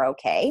 they were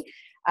okay.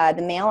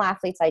 The male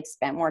athletes, I'd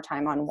spent more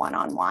time on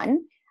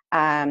one-on-one.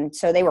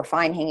 So they were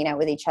fine hanging out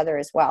with each other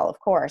as well, of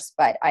course,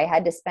 but I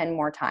had to spend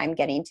more time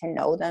getting to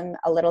know them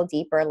a little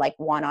deeper, like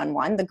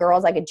one-on-one. The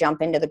girls, I could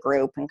jump into the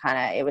group and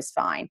it was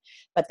fine.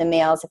 But the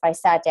males, if I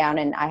sat down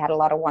and I had a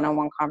lot of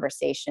one-on-one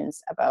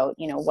conversations about,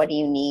 what do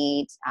you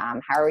need?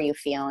 How are you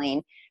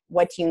feeling?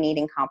 What do you need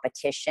in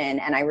competition?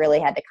 And I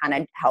really had to kind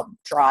of help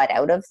draw it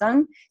out of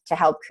them to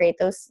help create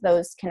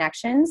those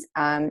connections.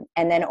 And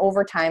then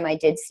over time, I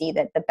did see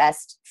that the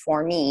best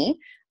for me,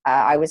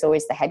 I was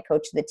always the head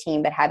coach of the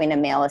team, but having a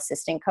male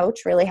assistant coach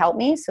really helped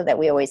me, so that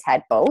we always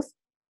had both.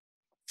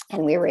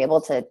 And we were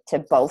able to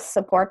both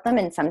support them.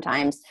 And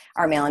sometimes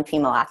our male and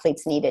female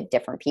athletes needed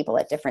different people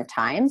at different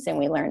times. And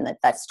we learned that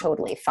that's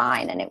totally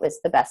fine. And it was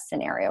the best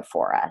scenario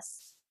for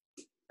us.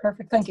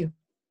 Perfect. Thank you.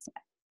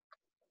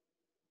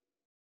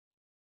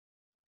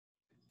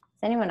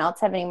 Does anyone else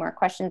have any more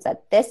questions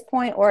at this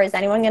point, or is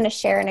anyone going to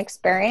share an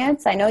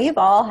experience? I know you've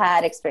all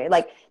had experience,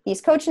 like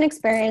these coaching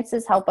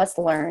experiences help us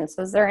learn.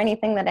 So is there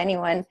anything that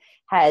anyone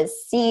has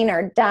seen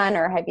or done,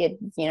 or have you,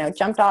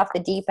 jumped off the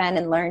deep end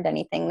and learned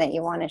anything that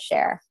you want to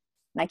share?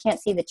 And I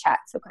can't see the chat,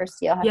 so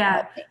Kirsty, you'll have to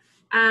help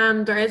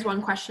me. There is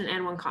one question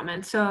and one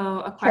comment. So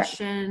a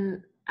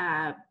question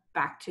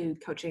back to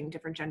coaching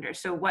different genders.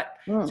 So what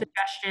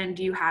suggestion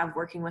do you have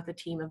working with a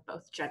team of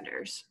both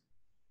genders?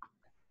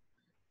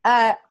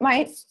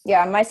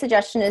 My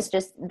suggestion is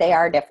just they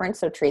are different,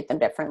 so treat them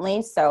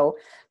differently. So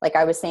like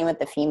I was saying with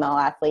the female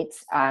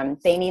athletes,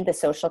 they need the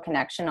social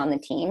connection on the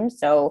team.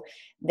 So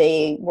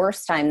the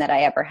worst time that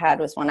I ever had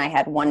was when I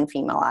had one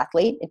female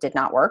athlete. It did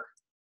not work.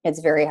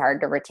 It's very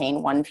hard to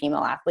retain one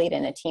female athlete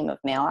in a team of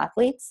male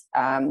athletes.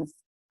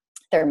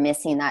 They're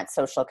missing that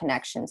social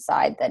connection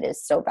side that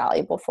is so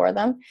valuable for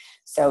them.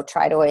 So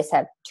try to always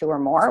have two or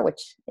more,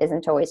 which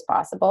isn't always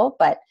possible,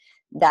 but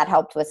that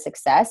helped with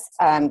success.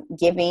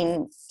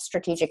 Giving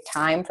strategic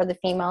time for the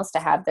females to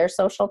have their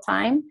social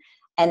time.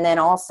 And then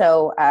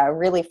also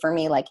really for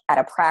me, like at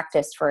a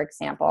practice, for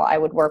example, I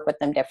would work with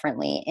them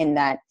differently in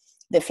that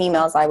the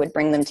females, I would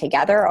bring them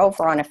together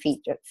over on a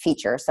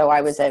feature. So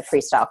I was a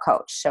freestyle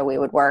coach. So we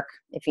would work,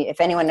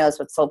 if anyone knows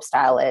what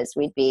slopestyle is,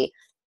 we'd be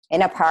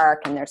in a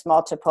park and there's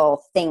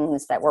multiple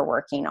things that we're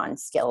working on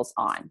skills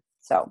on.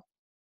 So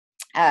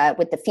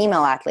with the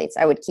female athletes,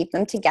 I would keep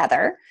them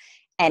together,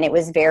 and it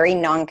was very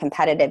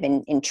non-competitive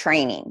in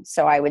training.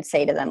 So I would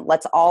say to them,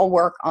 let's all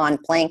work on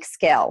plank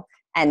skill.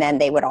 And then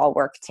they would all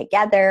work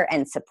together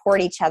and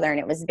support each other. And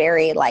it was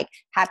very like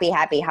happy,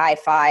 high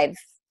five,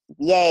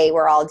 yay,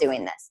 we're all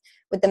doing this.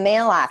 With the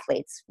male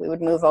athletes, we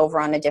would move over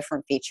on a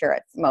different feature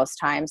at most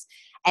times.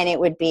 And it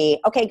would be,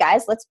 okay,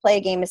 guys, let's play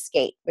a game of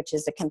skate, which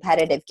is a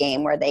competitive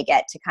game where they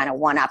get to kind of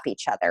one up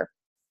each other.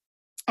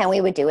 And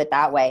we would do it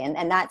that way.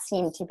 And that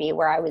seemed to be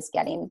where I was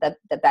getting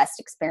the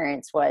best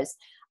experience, was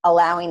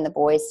allowing the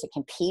boys to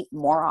compete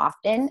more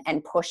often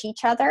and push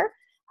each other.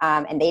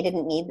 And they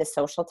didn't need the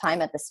social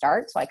time at the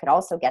start. So I could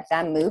also get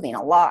them moving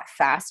a lot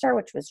faster,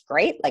 which was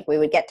great. Like we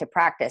would get to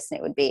practice and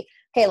it would be,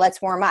 okay,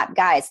 let's warm up.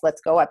 Guys,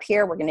 let's go up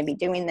here. We're going to be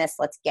doing this.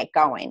 Let's get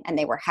going. And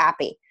they were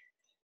happy.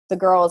 The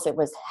girls, it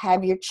was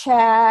have your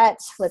chat.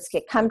 Let's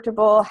get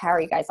comfortable. How are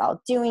you guys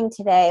all doing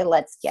today?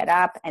 Let's get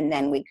up. And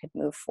then we could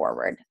move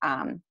forward.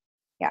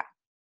 Yeah.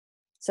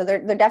 So there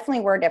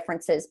definitely were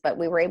differences, but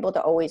we were able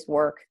to always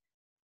work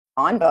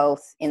on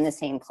both in the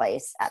same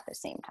place at the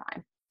same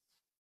time.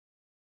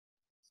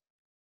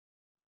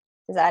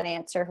 Does that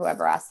answer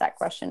whoever asked that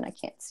question? I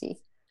can't see.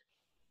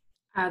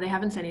 They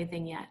haven't said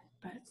anything yet,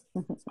 but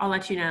I'll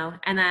let you know.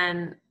 And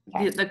then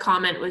the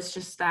comment was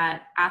just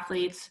that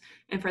athletes,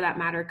 and for that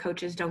matter,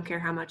 coaches, don't care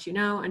how much you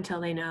know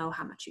until they know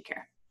how much you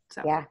care.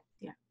 So yeah,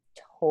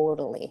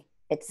 totally.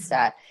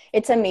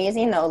 It's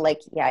amazing though.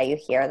 Like, yeah, you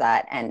hear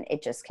that and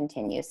it just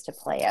continues to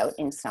play out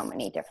in so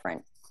many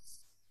different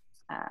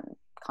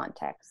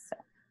contexts.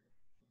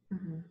 So.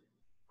 Mm-hmm.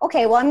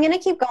 Okay, well, I'm going to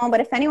keep going, but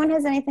if anyone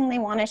has anything they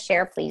want to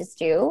share, please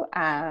do.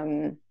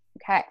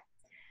 Okay.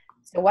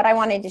 So what I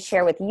wanted to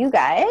share with you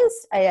guys,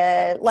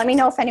 let me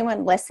know if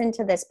anyone listened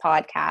to this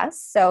podcast.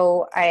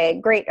 So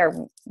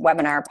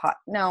webinar.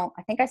 No,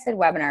 I think I said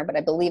webinar, but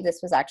I believe this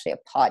was actually a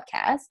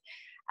podcast.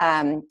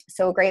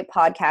 So a great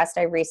podcast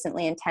I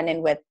recently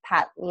attended with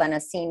Pat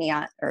Lenosoni.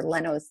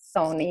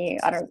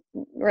 I don't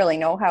really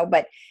know how,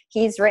 but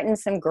he's written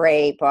some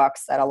great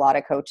books that a lot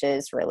of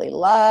coaches really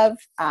love.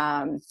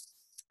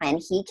 And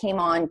he came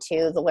on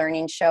to the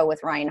Learning Show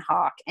with Ryan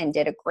Hawk and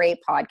did a great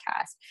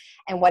podcast.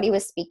 And what he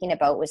was speaking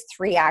about was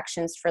 3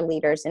 actions for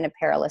leaders in a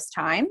perilous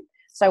time.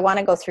 So I want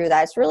to go through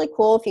that. It's really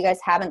cool if you guys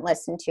haven't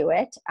listened to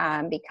it,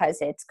 because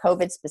it's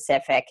COVID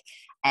specific.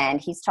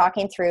 And he's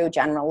talking through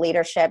general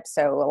leadership.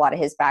 So a lot of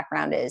his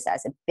background is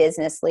as a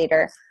business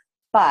leader.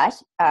 But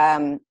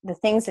the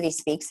things that he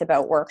speaks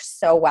about work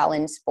so well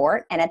in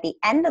sport. And at the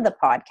end of the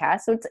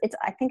podcast, so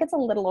I think it's a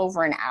little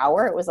over an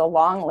hour. It was a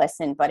long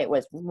listen, but it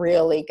was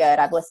really good.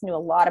 I've listened to a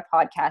lot of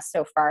podcasts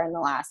so far in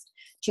the last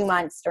 2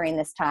 months during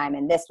this time,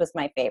 and this was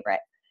my favorite.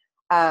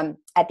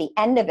 At the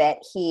end of it,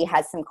 he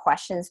has some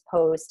questions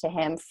posed to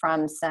him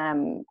from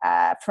some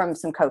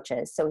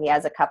coaches. So he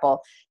has a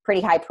couple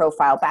pretty high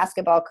profile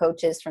basketball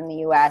coaches from the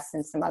US,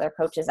 and some other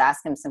coaches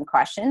ask him some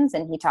questions,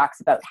 and he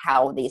talks about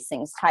how these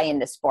things tie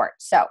into sport.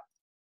 So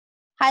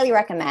highly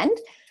recommend.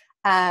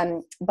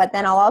 But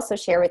then I'll also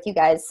share with you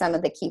guys some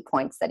of the key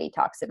points that he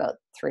talks about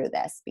through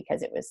this,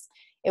 because it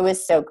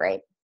was so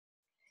great.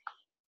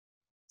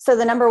 So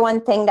the number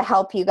one thing to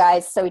help you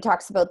guys, so he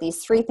talks about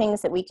these 3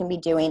 things that we can be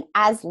doing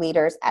as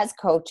leaders, as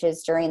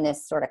coaches during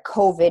this sort of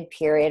COVID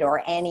period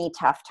or any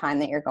tough time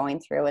that you're going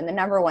through. And the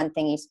number one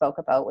thing he spoke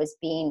about was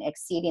being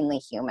exceedingly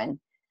human.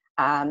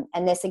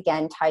 And this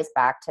again ties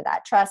back to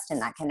that trust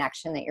and that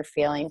connection that you're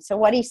feeling. So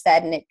what he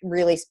said, and it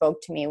really spoke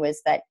to me,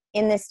 was that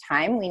in this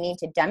time, we need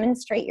to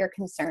demonstrate your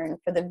concern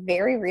for the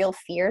very real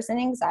fears and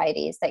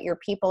anxieties that your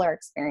people are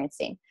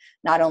experiencing,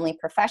 not only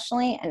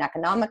professionally and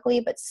economically,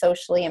 but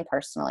socially and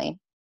personally.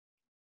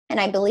 And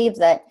I believe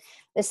that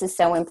this is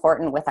so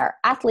important with our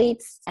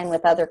athletes and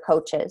with other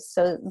coaches.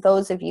 So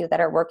those of you that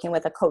are working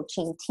with a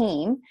coaching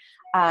team,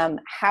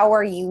 how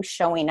are you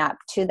showing up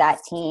to that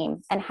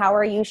team? And how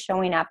are you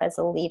showing up as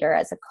a leader,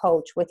 as a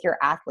coach with your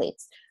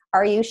athletes?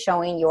 Are you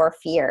showing your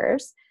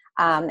fears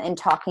and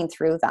talking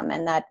through them?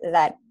 And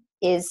that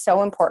is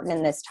so important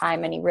in this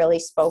time. And he really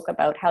spoke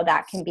about how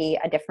that can be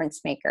a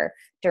difference maker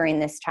during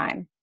this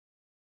time.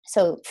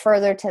 So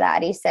further to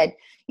that, he said,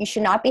 you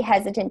should not be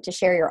hesitant to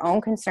share your own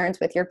concerns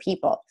with your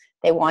people.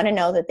 They want to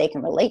know that they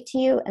can relate to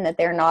you and that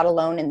they're not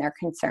alone in their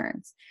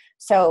concerns.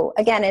 So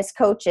again, as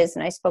coaches,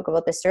 and I spoke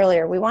about this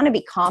earlier, we want to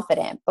be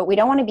confident, but we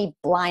don't want to be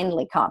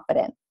blindly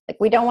confident. Like,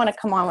 we don't want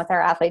to come on with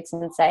our athletes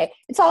and say,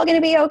 it's all going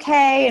to be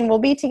okay and we'll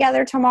be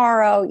together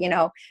tomorrow.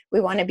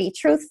 We want to be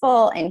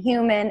truthful and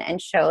human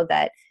and show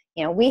that,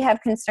 we have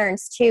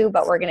concerns too,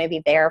 but we're going to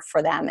be there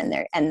for them and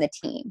the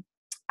team.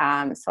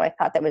 So I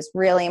thought that was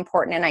really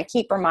important. And I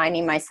keep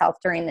reminding myself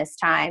during this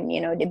time,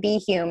 to be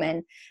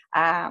human,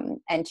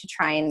 and to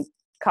try and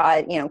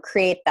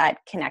create that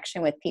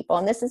connection with people.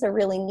 And this is a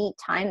really neat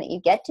time that you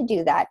get to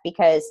do that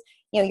because,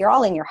 you're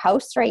all in your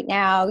house right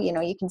now.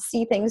 You can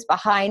see things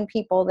behind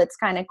people. That's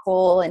kind of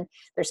cool. And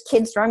there's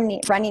kids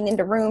running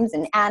into rooms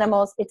and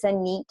animals. It's a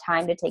neat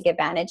time to take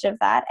advantage of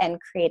that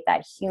and create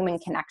that human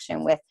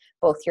connection with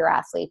both your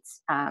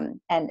athletes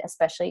and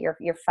especially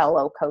your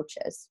fellow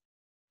coaches.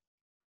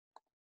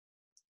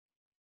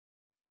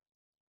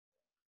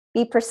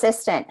 Be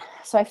persistent.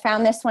 So I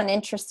found this one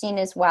interesting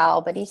as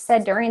well, but he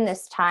said during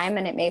this time,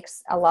 and it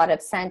makes a lot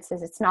of sense,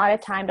 is it's not a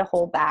time to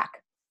hold back.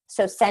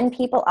 So send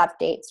people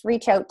updates,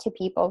 reach out to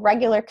people,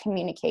 regular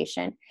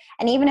communication.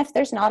 And even if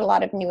there's not a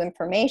lot of new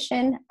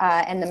information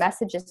and the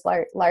message is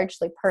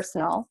largely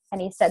personal,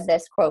 and he said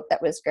this quote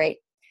that was great,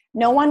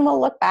 no one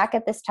will look back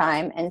at this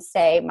time and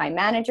say, my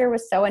manager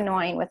was so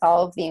annoying with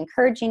all of the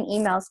encouraging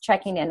emails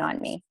checking in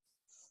on me.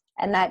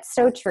 And that's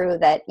so true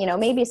that,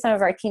 maybe some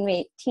of our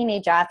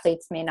teenage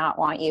athletes may not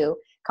want you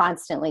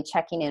constantly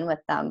checking in with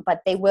them,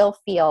 but they will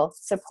feel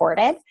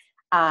supported.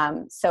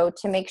 So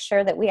to make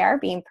sure that we are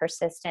being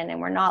persistent and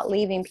we're not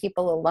leaving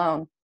people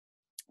alone,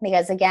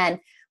 because again,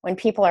 when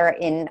people are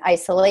in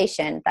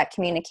isolation, that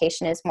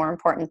communication is more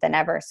important than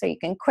ever. So you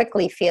can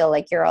quickly feel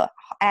like you're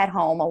at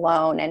home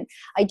alone. And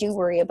I do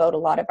worry about a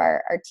lot of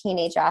our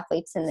teenage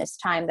athletes in this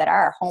time that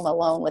are home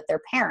alone with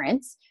their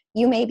parents.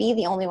 You may be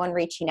the only one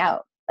reaching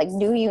out. Like,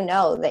 do you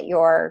know that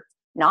you're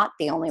not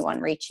the only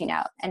one reaching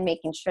out and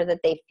making sure that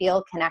they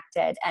feel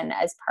connected and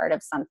as part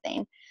of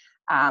something?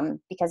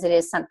 Because it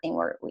is something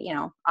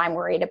I'm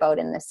worried about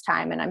in this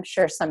time, and I'm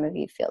sure some of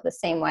you feel the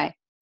same way.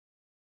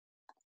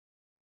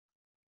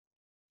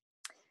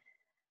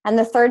 And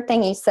the third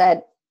thing he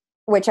said,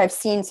 which I've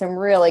seen some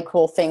really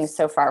cool things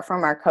so far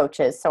from our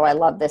coaches, so I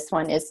love this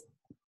one, is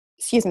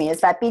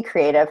that be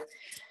creative.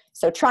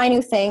 So try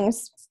new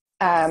things.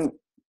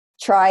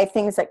 Try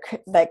things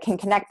that can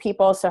connect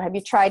people. So have you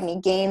tried any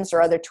games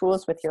or other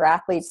tools with your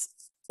athletes?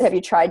 Have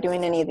you tried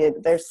doing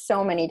there's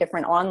so many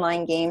different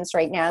online games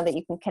right now that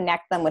you can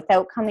connect them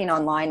without coming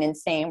online and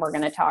saying, we're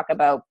going to talk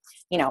about,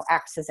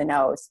 X's and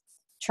O's,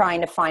 trying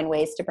to find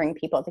ways to bring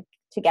people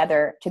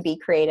together, to be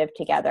creative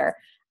together,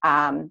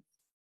 and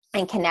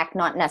connect,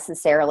 not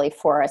necessarily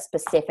for a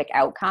specific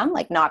outcome,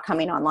 like not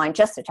coming online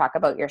just to talk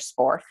about your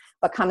sport,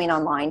 but coming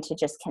online to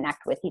just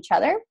connect with each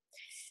other.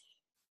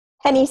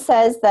 And he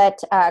says that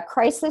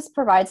crisis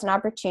provides an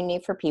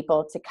opportunity for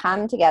people to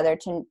come together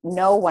to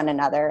know one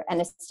another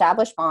and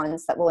establish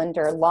bonds that will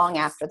endure long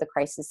after the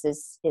crisis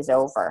is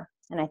over.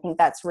 And I think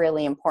that's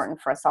really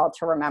important for us all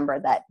to remember,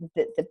 that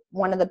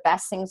one of the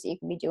best things that you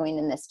can be doing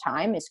in this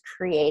time is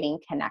creating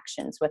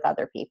connections with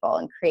other people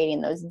and creating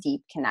those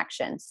deep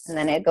connections. And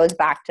then it goes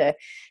back to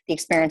the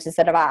experiences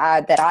that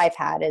I've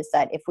had, is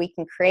that if we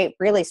can create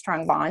really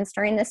strong bonds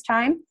during this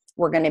time,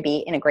 we're going to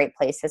be in a great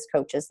place as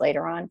coaches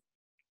later on.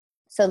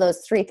 So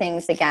those three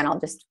things, again,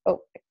 there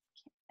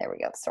we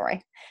go,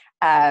 sorry,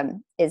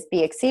 is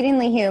be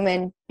exceedingly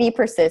human, be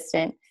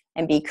persistent,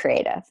 and be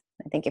creative.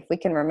 I think if we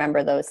can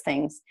remember those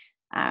things,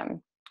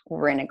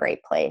 we're in a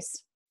great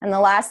place. And the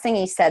last thing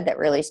he said that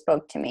really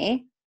spoke to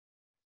me,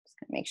 just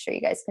gonna make sure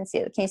you guys can see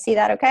it. Can you see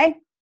that okay?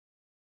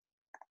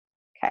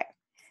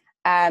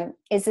 Okay.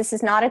 This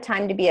is not a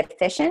time to be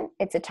efficient.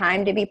 It's a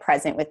time to be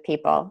present with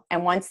people.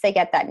 And once they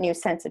get that new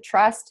sense of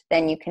trust,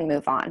 then you can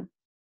move on.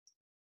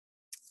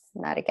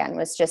 And that, again,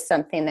 was just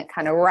something that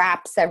kind of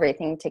wraps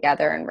everything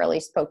together and really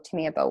spoke to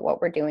me about what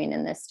we're doing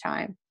in this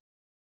time.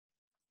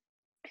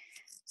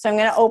 So I'm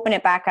going to open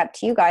it back up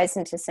to you guys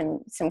into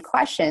some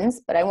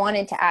questions, but I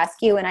wanted to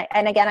ask you,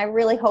 and again, I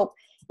really hope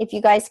if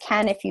you guys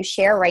can, if you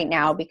share right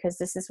now, because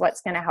this is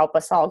what's going to help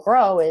us all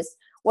grow, is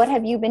what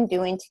have you been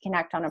doing to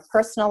connect on a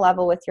personal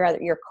level with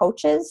your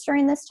coaches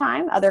during this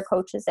time, other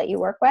coaches that you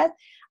work with,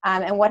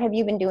 and what have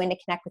you been doing to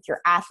connect with your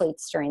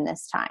athletes during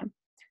this time?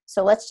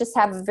 So let's just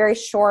have a very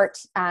short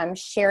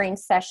sharing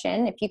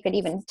session. If you could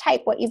even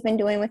type what you've been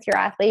doing with your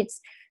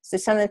athletes. So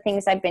some of the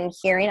things I've been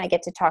hearing, I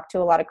get to talk to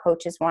a lot of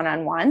coaches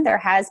one-on-one. There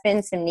has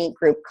been some neat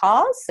group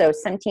calls. So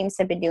some teams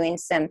have been doing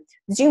some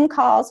Zoom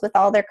calls with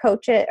all their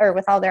coaches or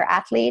with all their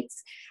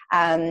athletes.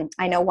 I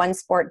know one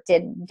sport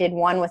did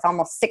one with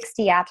almost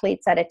 60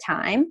 athletes at a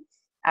time.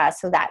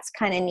 So that's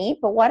kind of neat.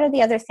 But what are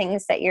the other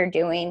things that you're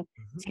doing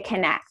to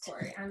connect?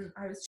 Sorry,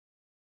 I was.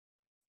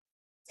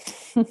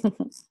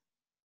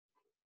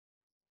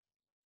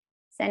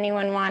 Does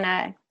anyone want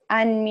to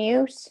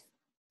unmute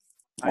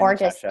Hi,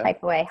 just Natasha.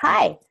 type away?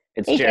 Hi.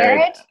 It's Hey,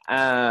 Jared.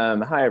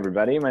 Hi,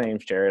 everybody. My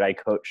name's Jared. I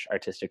coach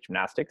artistic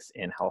gymnastics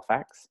in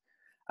Halifax.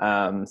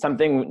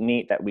 Something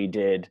neat that we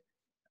did,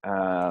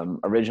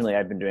 originally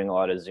I've been doing a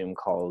lot of Zoom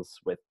calls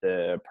with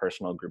the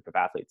personal group of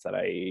athletes that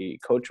I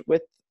coach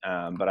with,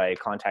 but I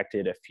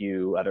contacted a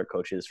few other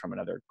coaches from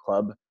another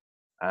club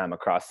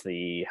across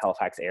the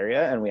Halifax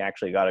area, and we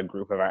actually got a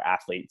group of our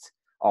athletes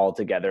all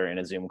together in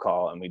a Zoom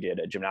call, and we did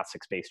a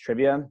gymnastics-based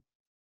trivia.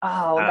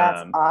 Oh,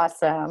 that's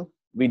awesome.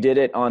 We did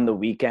it on the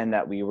weekend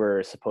that we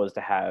were supposed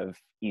to have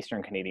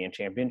Eastern Canadian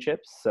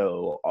Championships.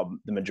 So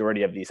the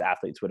majority of these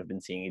athletes would have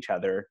been seeing each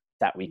other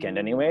that weekend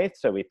anyway.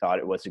 So we thought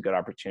it was a good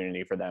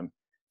opportunity for them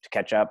to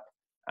catch up.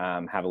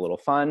 have a little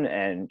fun,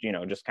 and,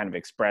 just kind of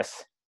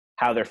express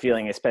how they're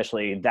feeling,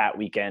 especially that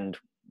weekend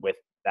with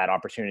that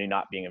opportunity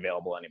not being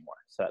available anymore.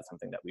 So that's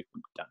something that we've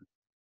done.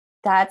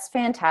 That's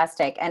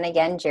fantastic. And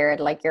again, Jared,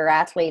 like your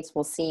athletes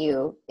will see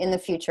you in the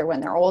future when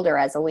they're older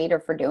as a leader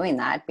for doing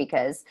that,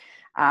 because,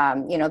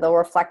 they'll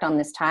reflect on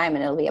this time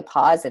and it'll be a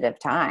positive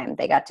time.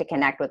 They got to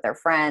connect with their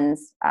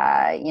friends.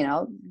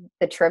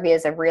 The trivia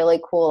is a really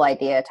cool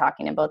idea,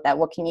 talking about that.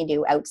 What can you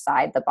do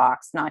outside the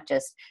box? Not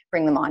just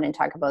bring them on and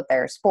talk about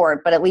their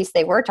sport, but at least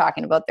they were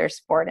talking about their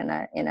sport in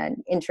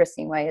an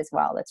interesting way as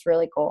well. That's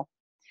really cool.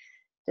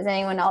 Does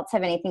anyone else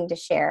have anything to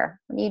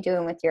share? What are you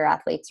doing with your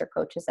athletes or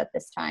coaches at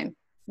this time?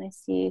 I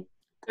see.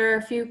 There are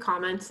a few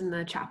comments in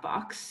the chat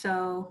box.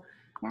 So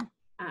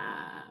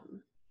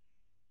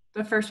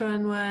the first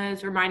one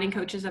was reminding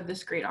coaches of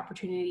this great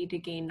opportunity to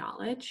gain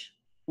knowledge.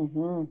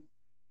 Mm-hmm.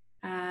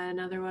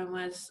 Another one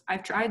was,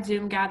 I've tried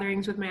Zoom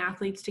gatherings with my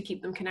athletes to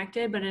keep them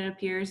connected, but it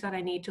appears that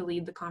I need to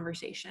lead the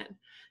conversation.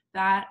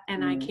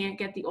 I can't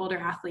get the older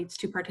athletes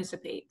to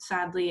participate.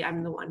 Sadly,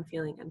 I'm the one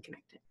feeling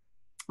unconnected.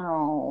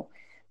 Oh,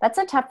 that's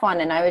a tough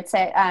one. And I would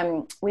say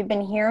we've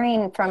been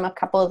hearing from a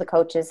couple of the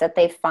coaches that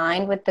they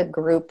find with the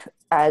group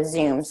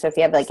Zoom, so if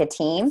you have like a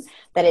team,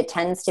 that it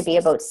tends to be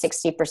about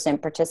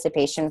 60%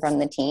 participation from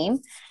the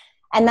team.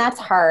 And that's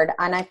hard.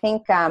 And I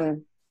think,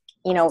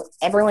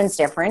 everyone's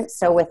different.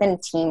 So within a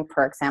team,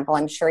 for example,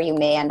 I'm sure you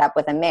may end up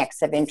with a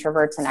mix of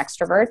introverts and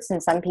extroverts.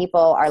 And some people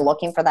are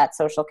looking for that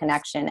social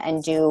connection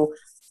and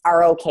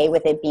are okay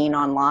with it being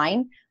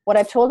online. What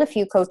I've told a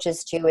few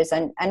coaches too is,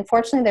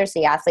 unfortunately, there's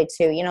the athletes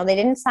who, they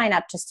didn't sign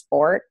up to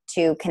sport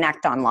to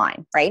connect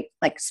online, right?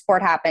 Like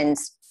sport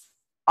happens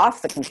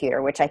off the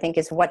computer, which I think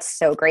is what's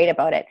so great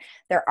about it.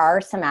 There are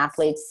some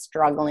athletes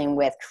struggling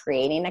with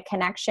creating a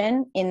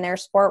connection in their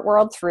sport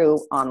world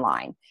through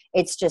online.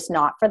 It's just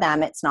not for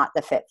them. It's not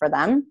the fit for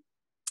them.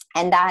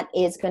 And that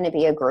is going to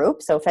be a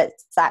group. So if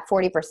it's that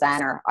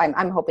 40%, or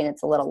I'm hoping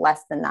it's a little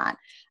less than that,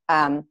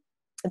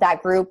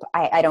 that group,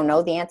 I don't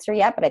know the answer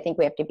yet, but I think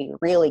we have to be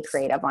really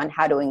creative on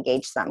how to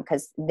engage them,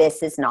 because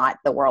this is not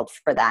the world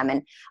for them.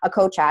 And a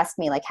coach asked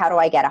me, like, how do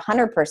I get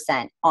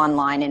 100%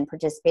 online and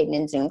participating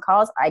in Zoom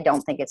calls? I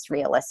don't think it's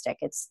realistic.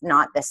 It's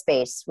not the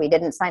space. We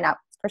didn't sign up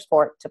for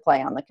sport to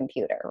play on the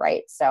computer,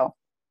 right? So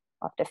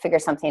I'll have to figure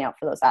something out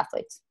for those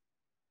athletes.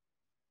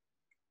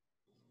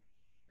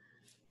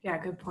 Yeah,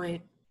 good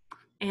point.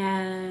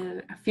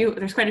 And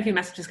there's quite a few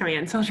messages coming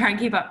in, so I'll try and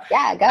keep up.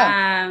 Yeah,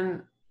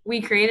 go. We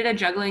created a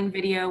juggling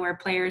video where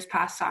players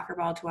pass soccer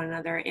ball to one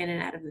another in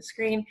and out of the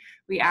screen.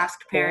 We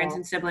asked parents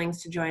and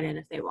siblings to join in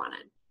if they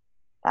wanted.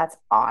 That's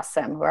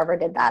awesome. Whoever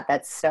did that,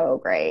 that's so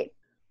great.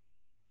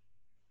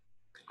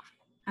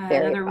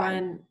 Another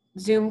one,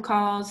 Zoom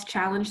calls,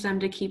 challenge them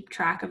to keep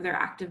track of their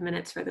active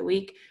minutes for the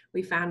week.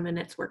 We found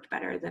minutes worked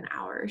better than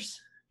hours.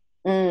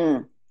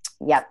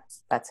 Yep,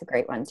 that's a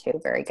great one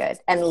too. Very good.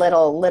 And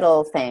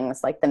little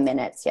things like the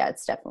minutes. Yeah,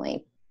 it's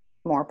definitely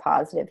more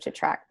positive to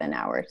track than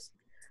hours.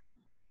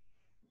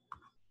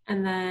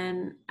 And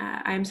then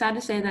I'm sad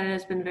to say that it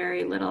has been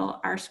very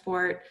little. Our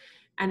sport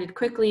ended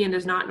quickly and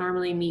does not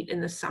normally meet in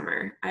the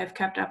summer. I've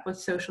kept up with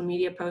social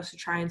media posts to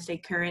try and stay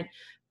current,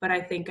 but I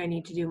think I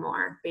need to do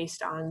more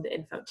based on the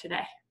info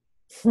today.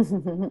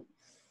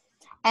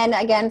 And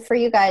again, for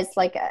you guys,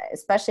 like,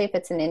 especially if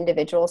it's an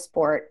individual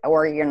sport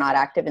or you're not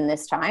active in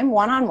this time,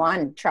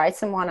 one-on-one, try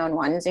some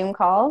one-on-one Zoom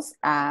calls.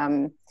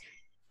 The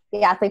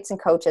athletes and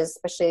coaches,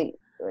 especially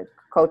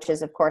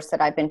coaches, of course, that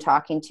I've been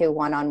talking to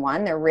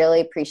one-on-one, they're really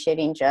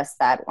appreciating just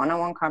that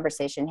one-on-one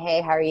conversation.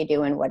 Hey, how are you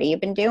doing? What have you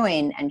been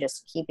doing? And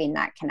just keeping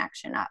that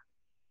connection up.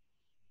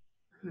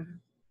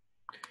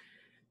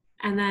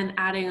 And then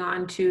adding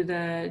on to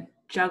the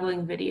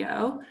juggling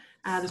video,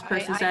 this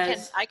person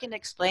says, I can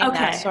explain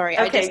that. Sorry.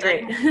 Okay,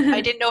 great. I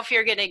didn't know if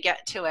you're going to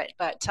get to it,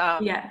 but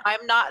yeah.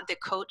 I'm not the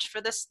coach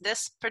for this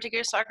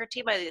particular soccer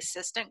team. I'm the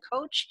assistant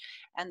coach.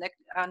 And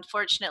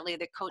unfortunately,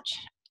 the coach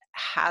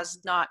has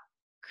not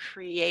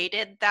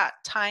created that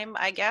time,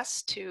 I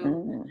guess,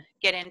 to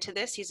get into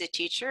this. He's a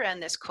teacher,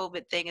 and this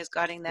COVID thing is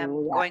getting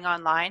them going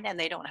online, and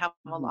they don't have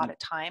a lot of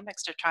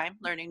extra time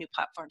learning new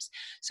platforms.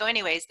 So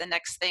anyways, the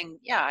next thing,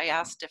 I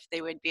asked if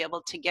they would be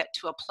able to get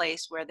to a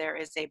place where there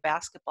is a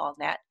basketball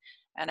net.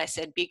 And I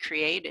said, be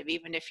creative,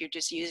 even if you're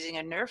just using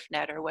a Nerf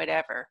net or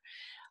whatever.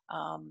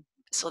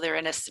 So they're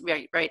in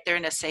they're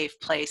in a safe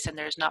place, and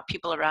there's not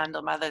people around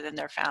them other than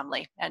their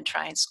family, and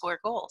try and score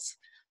goals.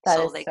 That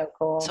is so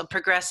cool. So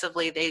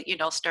progressively, they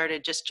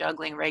started just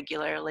juggling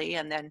regularly,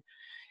 and then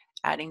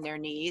adding their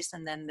knees,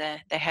 and then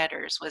the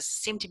headers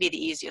seemed to be the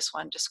easiest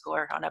one to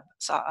score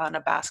on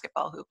a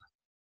basketball hoop.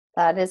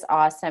 That is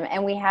awesome.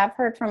 And we have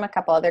heard from a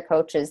couple other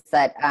coaches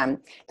that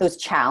those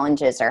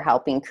challenges are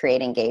helping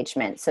create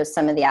engagement. So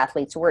some of the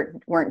athletes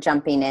weren't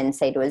jumping in,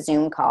 say, to a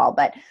Zoom call,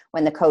 but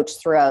when the coach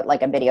threw out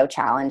like a video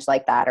challenge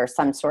like that or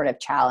some sort of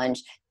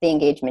challenge, the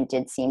engagement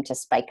did seem to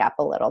spike up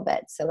a little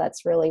bit. So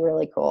that's really,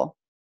 really cool.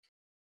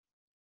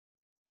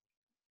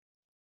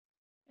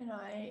 Can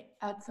I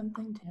add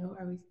something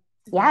too?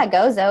 Yeah,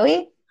 go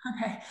Zoe.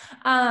 Okay.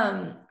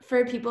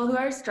 For people who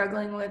are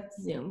struggling with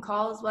Zoom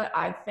calls, what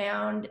I've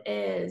found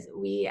is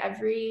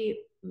every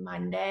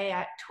Monday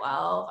at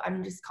 12,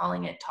 I'm just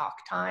calling it talk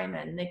time,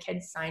 and the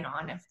kids sign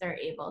on if they're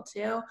able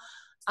to.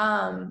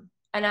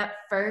 And at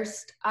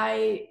first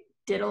I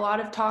did a lot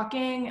of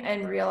talking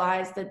and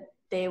realized that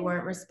they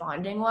weren't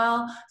responding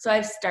well. So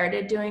I've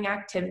started doing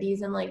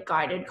activities and like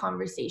guided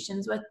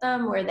conversations with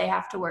them where they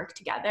have to work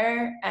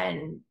together,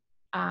 and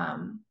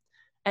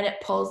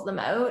it pulls them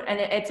out, and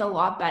it's a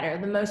lot better.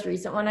 The most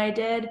recent one I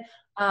did,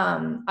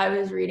 I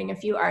was reading a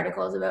few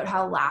articles about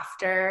how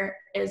laughter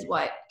is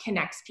what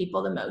connects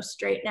people the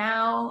most right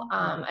now,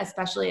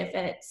 especially if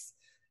it's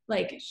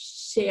like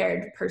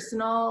shared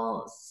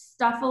personal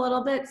stuff a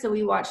little bit. So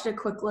we watched a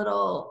quick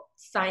little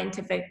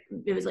scientific,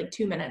 it was like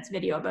 2 minutes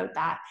video about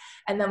that.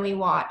 And then we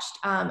watched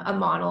a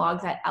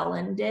monologue that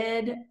Ellen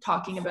did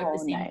talking about the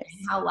same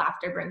thing, how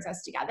laughter brings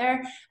us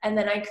together. And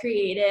then I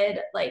created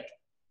like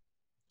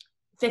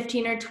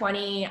 15 or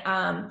 20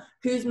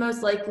 who's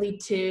most likely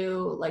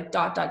to like ...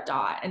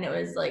 and it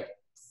was like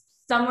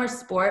some were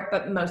sport,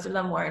 but most of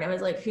them weren't. It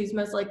was like who's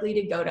most likely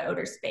to go to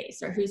outer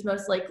space, or who's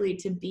most likely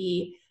to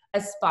be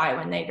a spy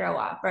when they grow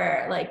up,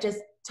 or like just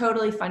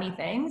totally funny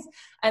things.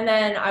 And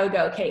then I would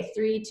go, okay,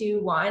 3,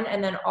 2, 1,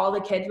 and then all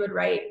the kids would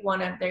write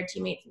one of their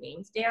teammates'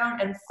 names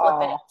down and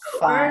flip it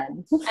over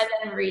and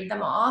then read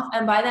them off.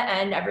 And by the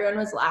end, everyone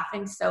was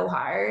laughing so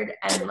hard,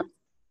 and like,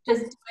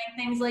 just doing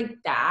things like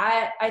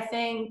that, I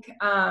think,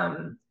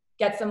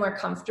 gets them more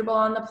comfortable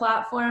on the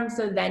platform.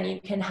 So then you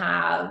can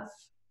have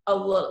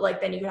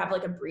then you can have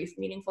like a brief,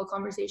 meaningful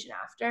conversation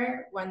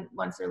after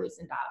once they're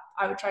loosened up.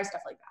 I would try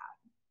stuff like that.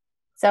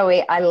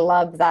 Zoe, I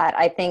love that.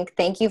 I think,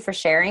 thank you for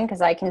sharing,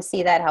 because I can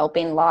see that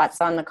helping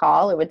lots on the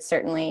call. It would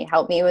certainly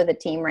help me with a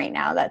team right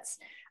now. That's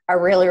a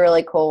really,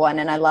 really cool one.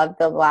 And I love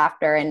the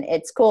laughter, and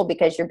it's cool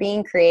because you're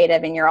being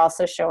creative and you're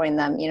also showing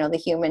them,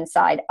 the human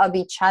side of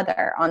each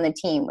other on the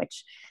team,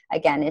 which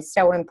again is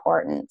so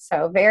important.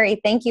 So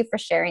thank you for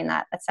sharing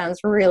that. That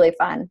sounds really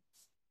fun.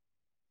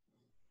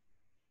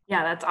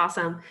 Yeah, that's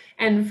awesome.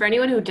 And for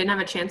anyone who didn't have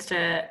a chance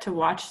to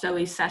watch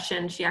Zoe's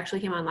session, she actually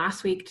came on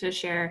last week to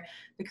share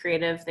the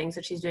creative things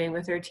that she's doing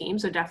with her team.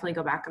 So definitely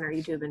go back on our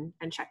YouTube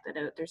and check that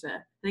out. I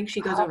think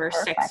she goes over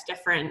perfect. 6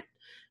 different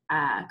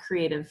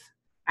creative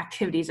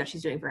activities that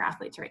she's doing for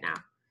athletes right now.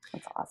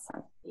 That's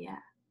awesome. Yeah.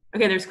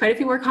 Okay, there's quite a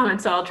few more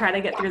comments, so I'll try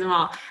to get through them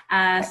all.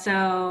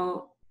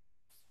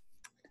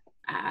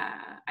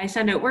 I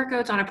send out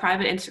workouts on a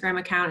private Instagram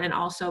account and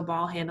also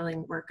ball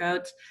handling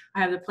workouts.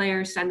 I have the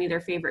players send me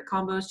their favorite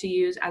combos to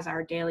use as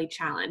our daily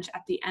challenge.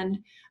 At the end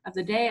of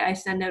the day, I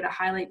send out a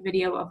highlight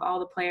video of all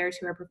the players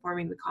who are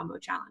performing the combo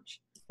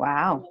challenge.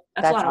 Wow.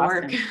 That's a lot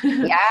awesome. of work.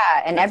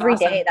 Yeah. And every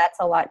awesome. day, that's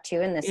a lot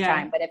too in this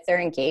time. But if they're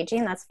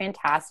engaging, that's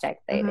fantastic.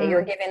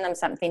 You're giving them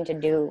something to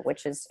do,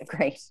 which is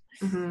great.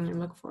 I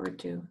look forward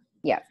to.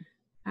 Yeah.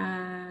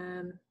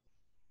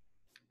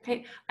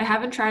 Okay, I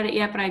haven't tried it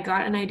yet, but I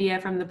got an idea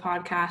from the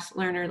podcast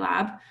Learner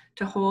Lab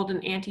to hold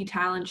an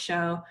anti-talent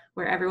show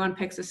where everyone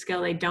picks a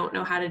skill they don't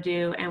know how to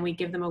do, and we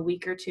give them a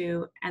week or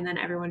 2, and then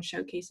everyone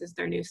showcases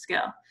their new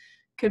skill.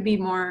 Could be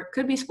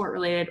sport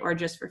related or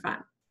just for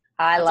fun.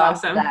 That's love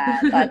awesome. That.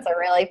 That's a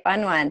really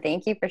fun one.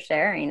 Thank you for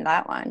sharing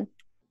that one.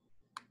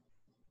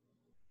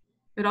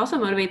 It would also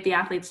motivate the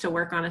athletes to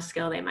work on a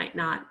skill they might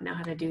not know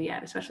how to do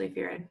yet, especially if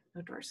you're an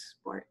outdoor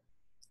sport.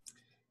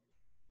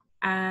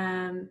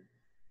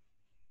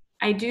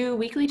 I do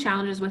weekly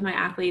challenges with my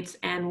athletes,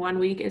 and 1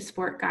 week is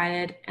sport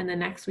guided and the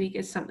next week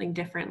is something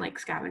different like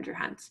scavenger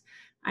hunts.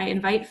 I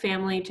invite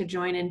family to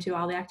join into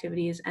all the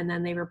activities, and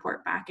then they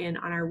report back in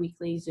on our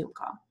weekly Zoom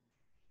call.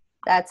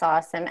 That's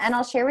awesome. And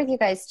I'll share with you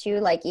guys too,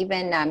 like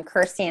even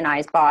Kirsty and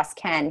I's boss,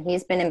 Ken,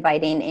 he's been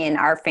inviting in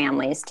our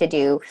families to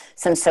do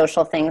some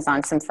social things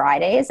on some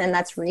Fridays, and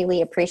that's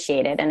really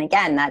appreciated. And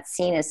again, that's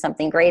seen as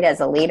something great as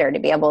a leader, to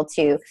be able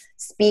to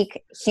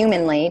speak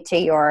humanly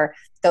to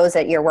those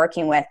that you're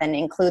working with and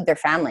include their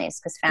families,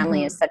 because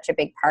family is such a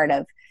big part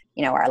of,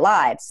 our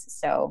lives.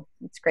 So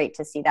it's great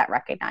to see that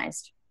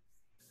recognized.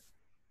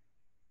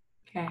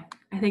 Okay.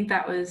 I think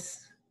that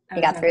was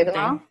you got through them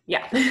all?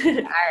 Yeah.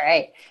 All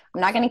right.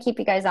 I'm not going to keep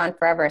you guys on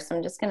forever, so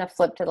I'm just going to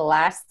flip to the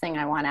last thing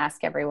I want to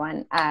ask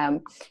everyone.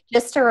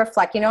 Just to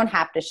reflect, you don't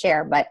have to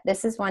share, but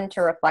this is one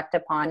to reflect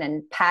upon,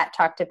 and Pat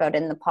talked about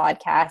it in the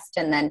podcast,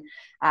 and then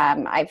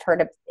I've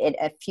heard of it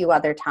a few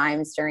other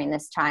times during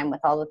this time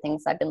with all the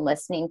things I've been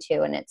listening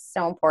to, and it's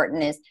so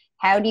important, is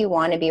how do you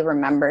want to be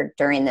remembered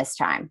during this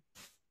time?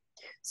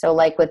 So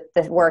like with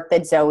the work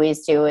that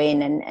Zoe's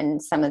doing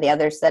and some of the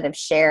others that have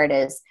shared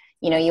is,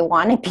 you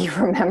want to be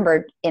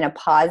remembered in a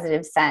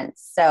positive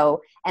sense.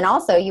 So, and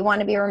also you want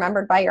to be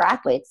remembered by your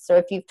athletes. So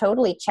if you've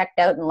totally checked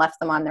out and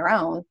left them on their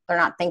own, they're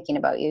not thinking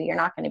about you, you're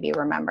not going to be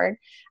remembered.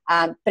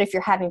 But if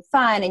you're having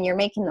fun and you're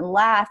making them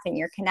laugh and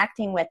you're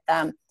connecting with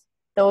them,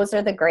 those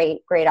are the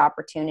great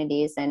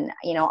opportunities. And,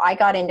 I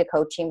got into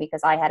coaching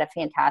because I had a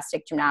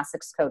fantastic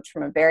gymnastics coach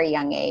from a very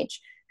young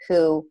age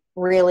who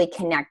really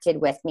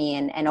connected with me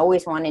and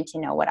always wanted to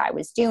know what I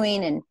was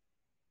doing. And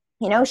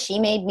she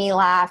made me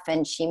laugh,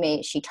 and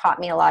she taught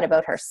me a lot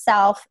about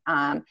herself.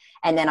 And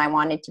then I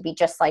wanted to be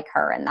just like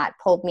her. And that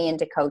pulled me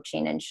into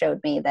coaching and showed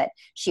me that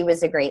she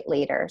was a great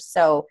leader.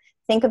 So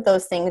think of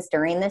those things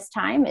during this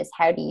time is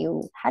how do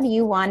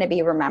you want to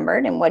be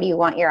remembered, and what do you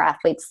want your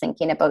athletes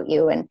thinking about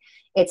you? And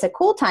it's a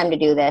cool time to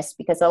do this,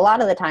 because a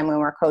lot of the time when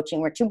we're coaching,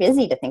 we're too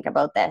busy to think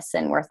about this,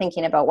 and we're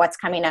thinking about what's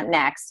coming up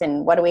next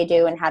and what do we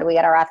do and how do we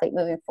get our athlete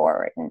moving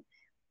forward. And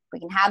we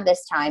can have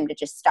this time to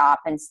just stop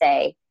and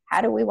say,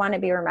 how do we want to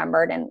be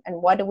remembered, and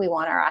what do we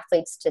want our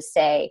athletes to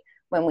say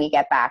when we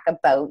get back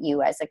about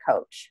you as a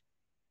coach?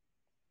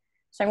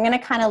 So I'm going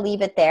to kind of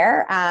leave it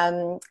there.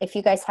 If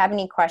you guys have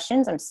any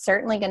questions, I'm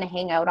certainly going to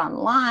hang out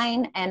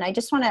online. And I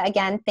just want to,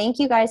 again, thank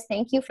you guys.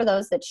 Thank you for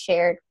those that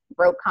shared,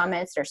 wrote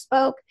comments, or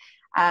spoke.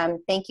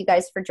 Thank you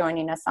guys for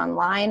joining us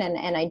online.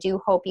 And I do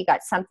hope you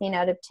got something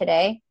out of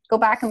today. Go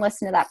back and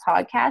listen to that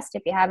podcast.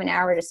 If you have an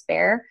hour to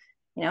spare,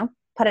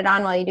 put it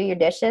on while you do your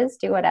dishes,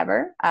 do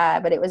whatever.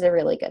 But it was a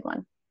really good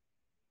one.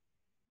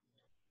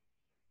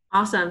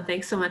 Awesome.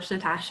 Thanks so much,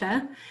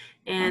 Natasha.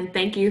 And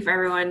thank you for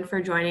everyone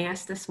for joining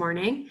us this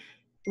morning.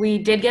 We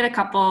did get a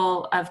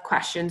couple of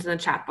questions in the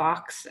chat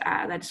box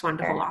that I just wanted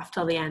to hold off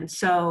till the end.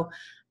 So,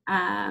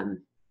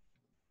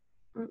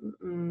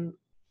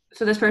 so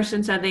this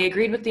person said they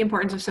agreed with the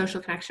importance of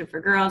social connection for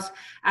girls.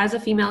 As a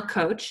female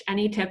coach,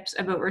 any tips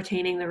about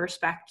retaining the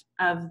respect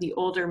of the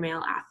older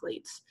male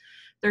athletes?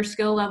 Their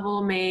skill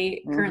level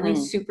may currently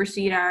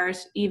supersede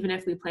ours, even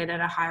if we played at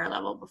a higher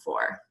level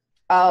before.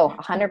 Oh,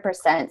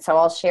 100%. So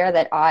I'll share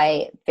that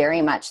I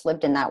very much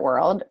lived in that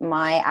world.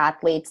 My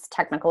athlete's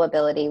technical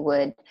ability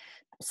would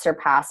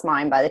surpass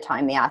mine by the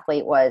time the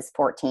athlete was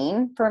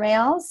 14 for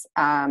males,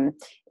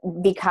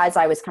 because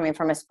I was coming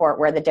from a sport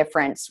where the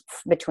difference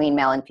between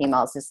male and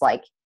females is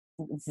like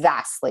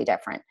vastly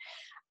different.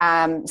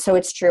 So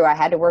it's true. I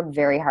had to work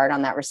very hard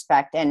on that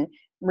respect. And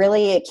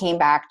really it came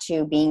back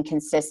to being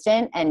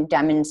consistent and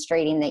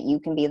demonstrating that you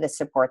can be the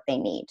support they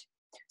need.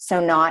 So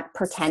not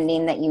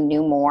pretending that you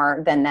knew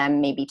more than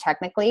them, maybe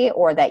technically,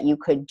 or that you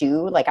could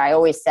do, like I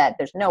always said,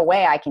 there's no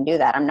way I can do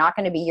that. I'm not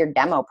going to be your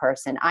demo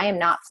person. I am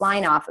not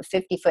flying off a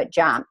 50-foot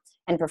jump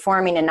and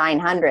performing a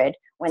 900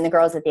 when the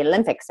girls at the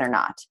Olympics are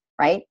not,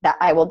 right? That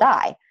I will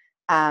die.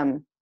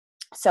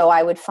 So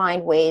I would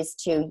find ways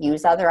to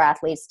use other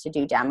athletes to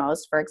do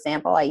demos. For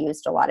example, I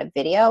used a lot of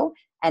video,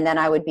 and then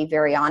I would be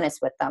very honest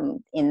with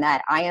them in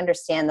that I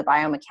understand the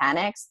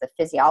biomechanics, the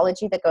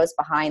physiology that goes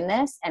behind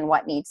this, and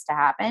what needs to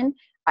happen.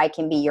 I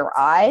can be your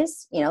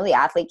eyes. The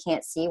athlete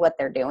can't see what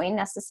they're doing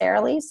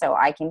necessarily. So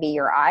I can be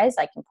your eyes.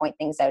 I can point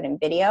things out in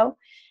video,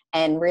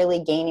 and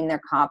really gaining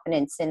their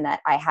confidence in that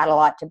I had a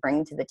lot to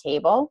bring to the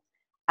table.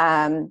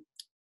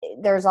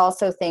 There's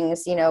also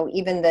things,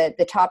 even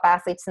the top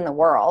athletes in the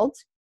world,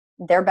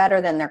 they're better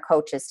than their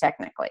coaches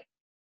technically.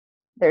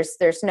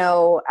 There's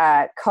no,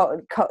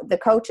 the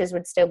coaches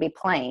would still be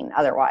playing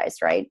otherwise,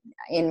 right?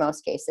 In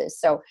most cases.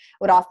 So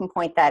would often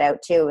point that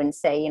out too and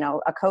say,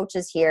 a coach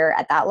is here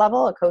at that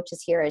level. A coach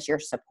is here as your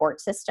support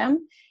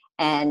system.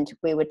 And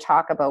we would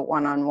talk about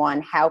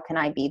one-on-one, how can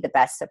I be the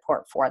best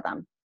support for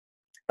them?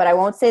 But I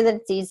won't say that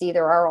it's easy.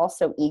 There are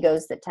also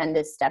egos that tend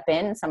to step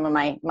in. Some of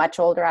my much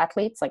older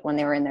athletes, like when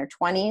they were in their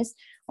 20s,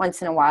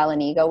 once in a while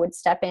an ego would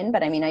step in.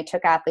 But I mean, I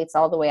took athletes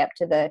all the way up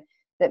to the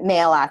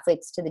male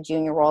athletes to the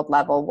junior world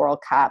level, World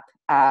Cup,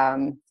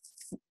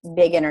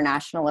 big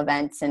international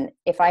events. And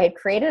if I had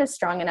created a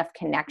strong enough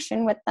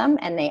connection with them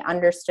and they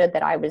understood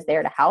that I was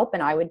there to help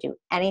and I would do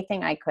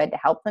anything I could to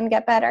help them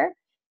get better,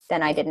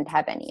 then I didn't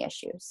have any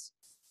issues.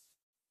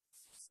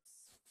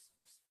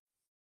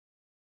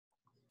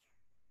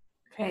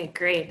 Okay,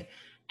 great.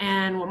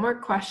 And one more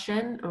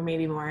question, or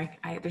maybe more.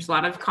 There's a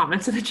lot of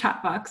comments in the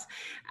chat box.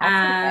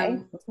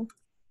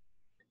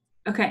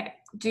 Okay.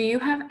 Do you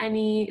have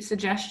any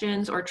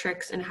suggestions or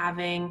tricks in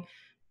having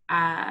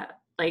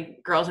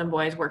like girls and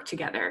boys work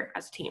together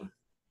as a team?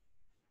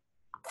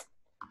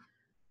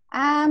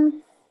 I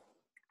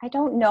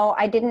don't know.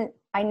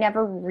 I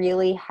never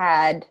really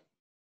had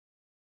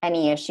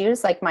any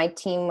issues. Like my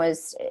team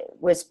was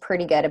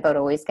pretty good about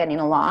always getting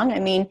along. I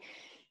mean,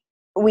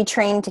 we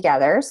trained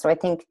together. So I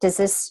think,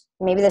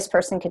 maybe this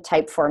person could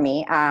type for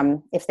me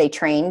if they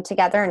trained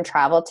together and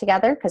traveled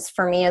together. Because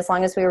for me, as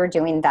long as we were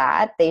doing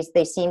that,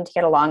 they seemed to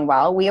get along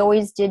well. We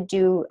always did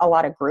do a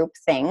lot of group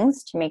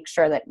things to make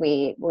sure that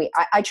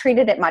I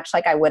treated it much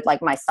like I would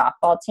like my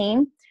softball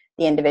team,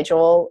 the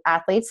individual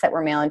athletes that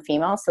were male and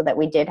female, so that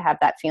we did have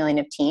that feeling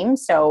of team.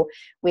 So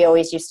we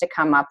always used to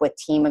come up with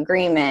team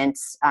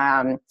agreements.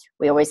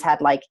 We always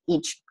had like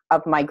each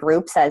of my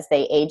groups as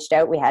they aged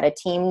out, we had a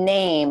team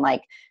name,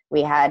 like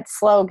we had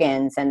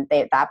slogans, and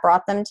that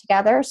brought them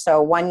together.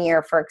 So one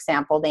year, for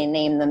example, they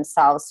named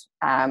themselves,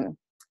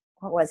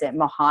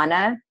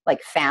 Mohana,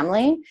 like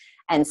family.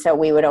 And so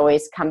we would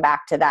always come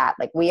back to that,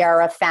 like we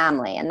are a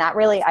family. And that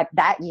really,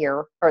 that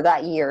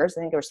years,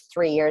 I think it was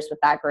 3 years with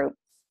that group,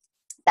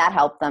 that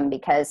helped them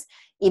because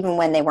even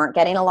when they weren't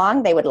getting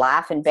along, they would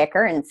laugh and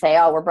bicker and say,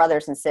 oh, we're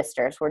brothers and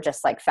sisters. We're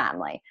just like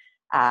family.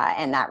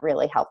 And that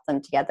really helped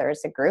them together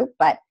as a group.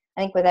 But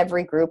I think with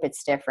every group,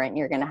 it's different.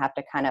 You're going to have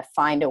to kind of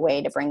find a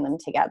way to bring them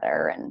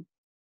together and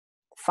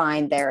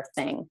find their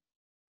thing.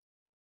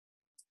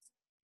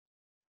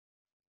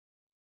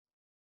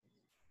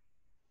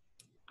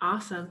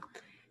 Awesome.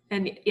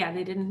 And yeah,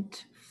 they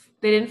didn't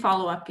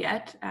follow up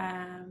yet.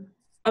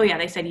 Oh yeah,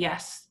 they said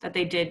yes, that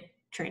they did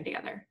train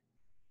together.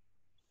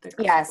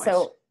 Yeah,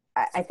 so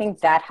I think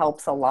that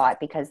helps a lot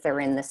because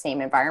they're in the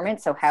same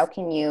environment. So how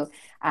can you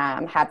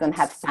have them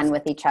have fun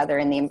with each other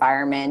in the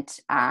environment?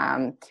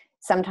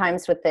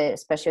 Sometimes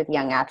especially with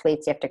young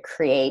athletes, you have to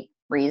create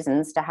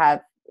reasons to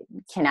have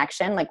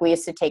connection. Like we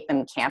used to take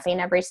them camping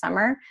every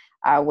summer,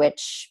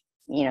 which,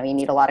 you know, you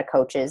need a lot of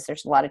coaches.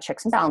 There's a lot of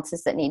checks and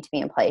balances that need to be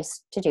in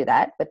place to do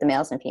that with the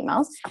males and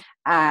females.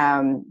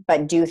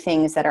 But do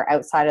things that are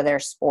outside of their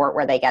sport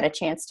where they get a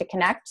chance to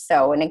connect.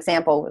 So an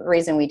example, the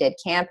reason we did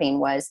camping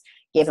was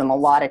give them a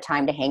lot of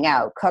time to hang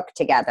out, cook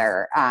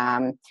together,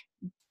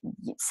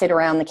 sit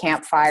around the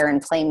campfire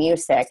and play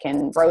music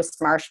and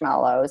roast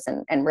marshmallows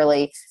and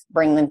really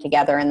bring them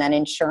together, and then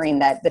ensuring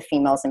that the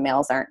females and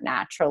males aren't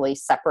naturally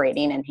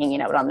separating and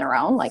hanging out on their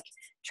own, like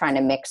trying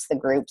to mix the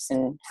groups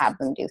and have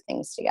them do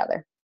things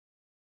together.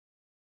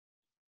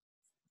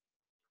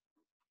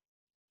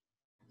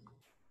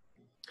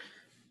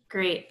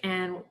 Great.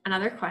 And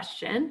another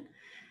question,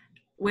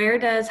 where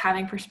does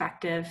having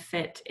perspective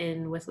fit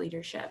in with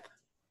leadership?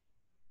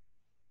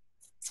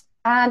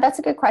 That's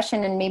a good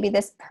question. And maybe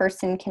this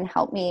person can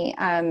help me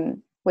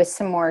with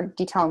some more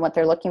detail on what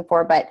they're looking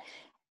for. But,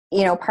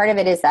 you know, part of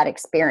it is that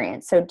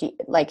experience. So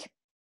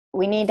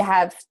we need to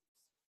have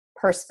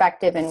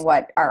perspective in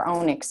what our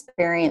own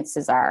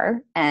experiences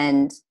are.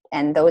 And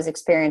those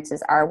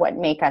experiences are what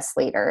make us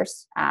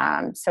leaders.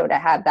 So to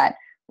have that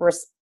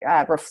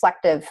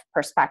reflective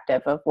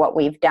perspective of what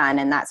we've done,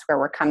 and that's where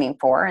we're coming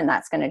for, and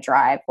that's going to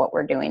drive what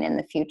we're doing in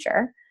the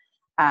future.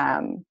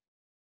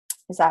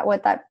 Is that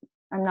what that,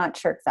 I'm not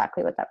sure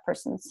exactly what that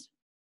person's.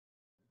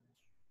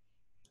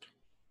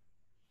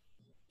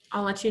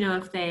 I'll let you know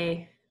if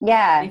they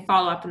they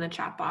follow up in the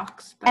chat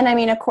box. But. And I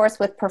mean, of course,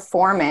 with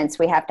performance,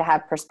 we have to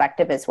have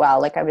perspective as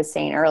well. Like I was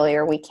saying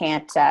earlier, we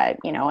can't,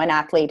 you know, an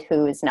athlete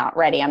who is not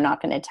ready, I'm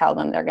not going to tell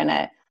them they're going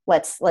to,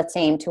 let's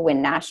aim to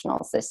win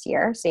nationals this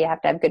year. So you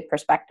have to have good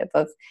perspective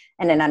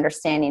and an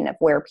understanding of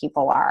where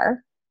people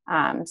are.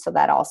 So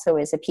that also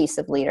is a piece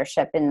of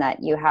leadership, in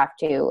that you have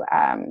to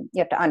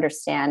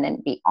understand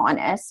and be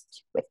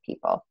honest with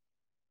people.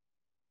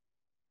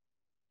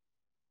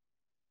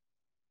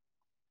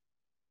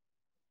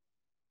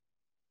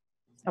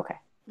 Okay.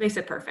 They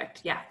said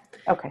perfect. Yeah.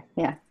 Okay.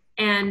 Yeah.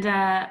 And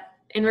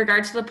in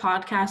regards to the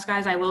podcast,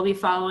 guys, I will be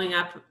following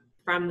up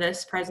from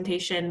this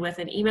presentation with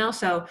an email.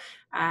 So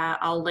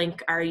I'll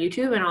link our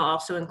YouTube, and I'll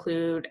also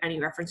include any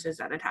references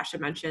that Natasha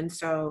mentioned.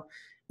 So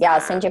yeah,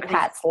 I'll send you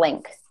Pat's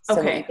link so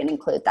that you can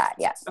include that.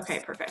 Yes. Okay,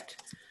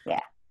 perfect.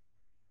 Yeah.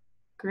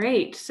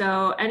 Great.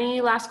 So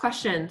any last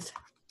questions?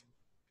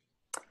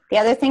 The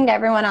other thing to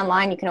everyone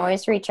online, you can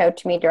always reach out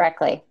to me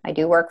directly. I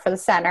do work for the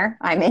center.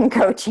 I'm in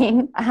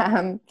coaching.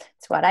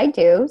 It's what I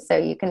do. So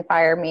you can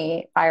fire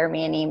me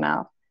an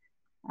email.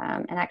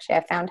 And actually,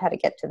 I found how to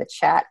get to the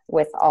chat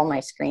with all my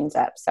screens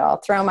up. So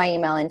I'll throw my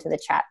email into the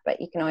chat, but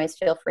you can always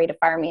feel free to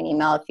fire me an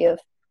email if you have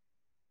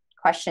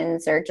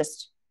questions or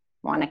just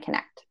want to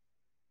connect.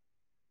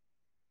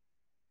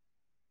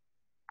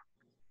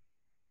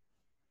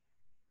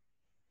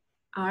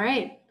 All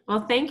right.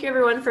 Well, thank you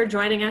everyone for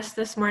joining us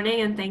this morning,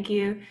 and thank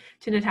you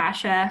to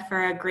Natasha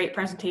for a great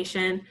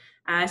presentation.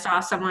 I saw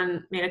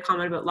someone made a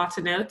comment about lots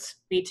of notes,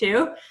 me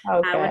too,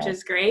 which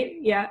is great.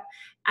 Yeah.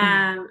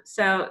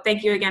 So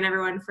thank you again,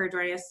 everyone, for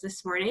joining us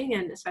this morning,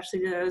 and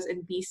especially to those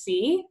in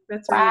BC.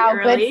 That's really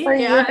early. Good for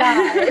you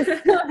guys.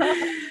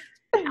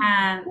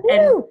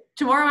 And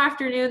tomorrow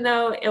afternoon,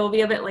 though, it will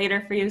be a bit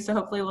later for you, so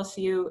hopefully we'll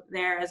see you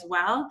there as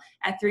well.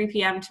 At 3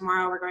 p.m.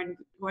 tomorrow, we're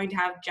going to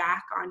have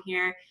Jack on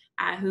here,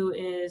 who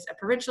is a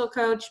provincial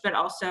coach, but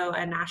also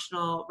a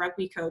national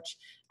rugby coach.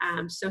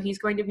 So he's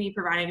going to be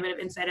providing a bit of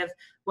insight of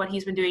what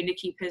he's been doing to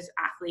keep his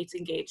athletes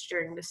engaged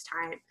during this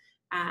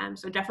time.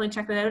 So definitely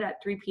check that out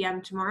at 3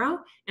 p.m. tomorrow.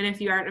 And if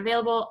you aren't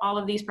available, all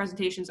of these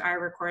presentations are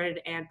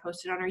recorded and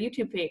posted on our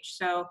YouTube page.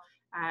 So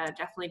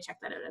definitely check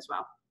that out as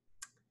well.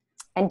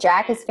 And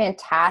Jack is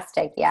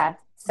fantastic. Yeah.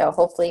 So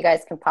hopefully you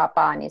guys can pop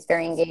on. He's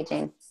very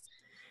engaging.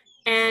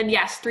 And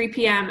yes, 3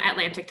 p.m.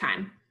 Atlantic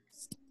time.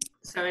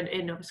 So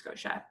in Nova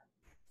Scotia.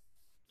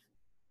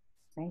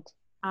 Right.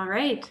 All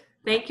right.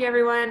 Thank you,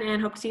 everyone,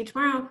 and hope to see you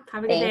tomorrow.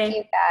 Have a good day. Thank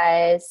you,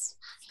 guys.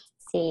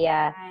 See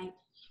ya. Bye.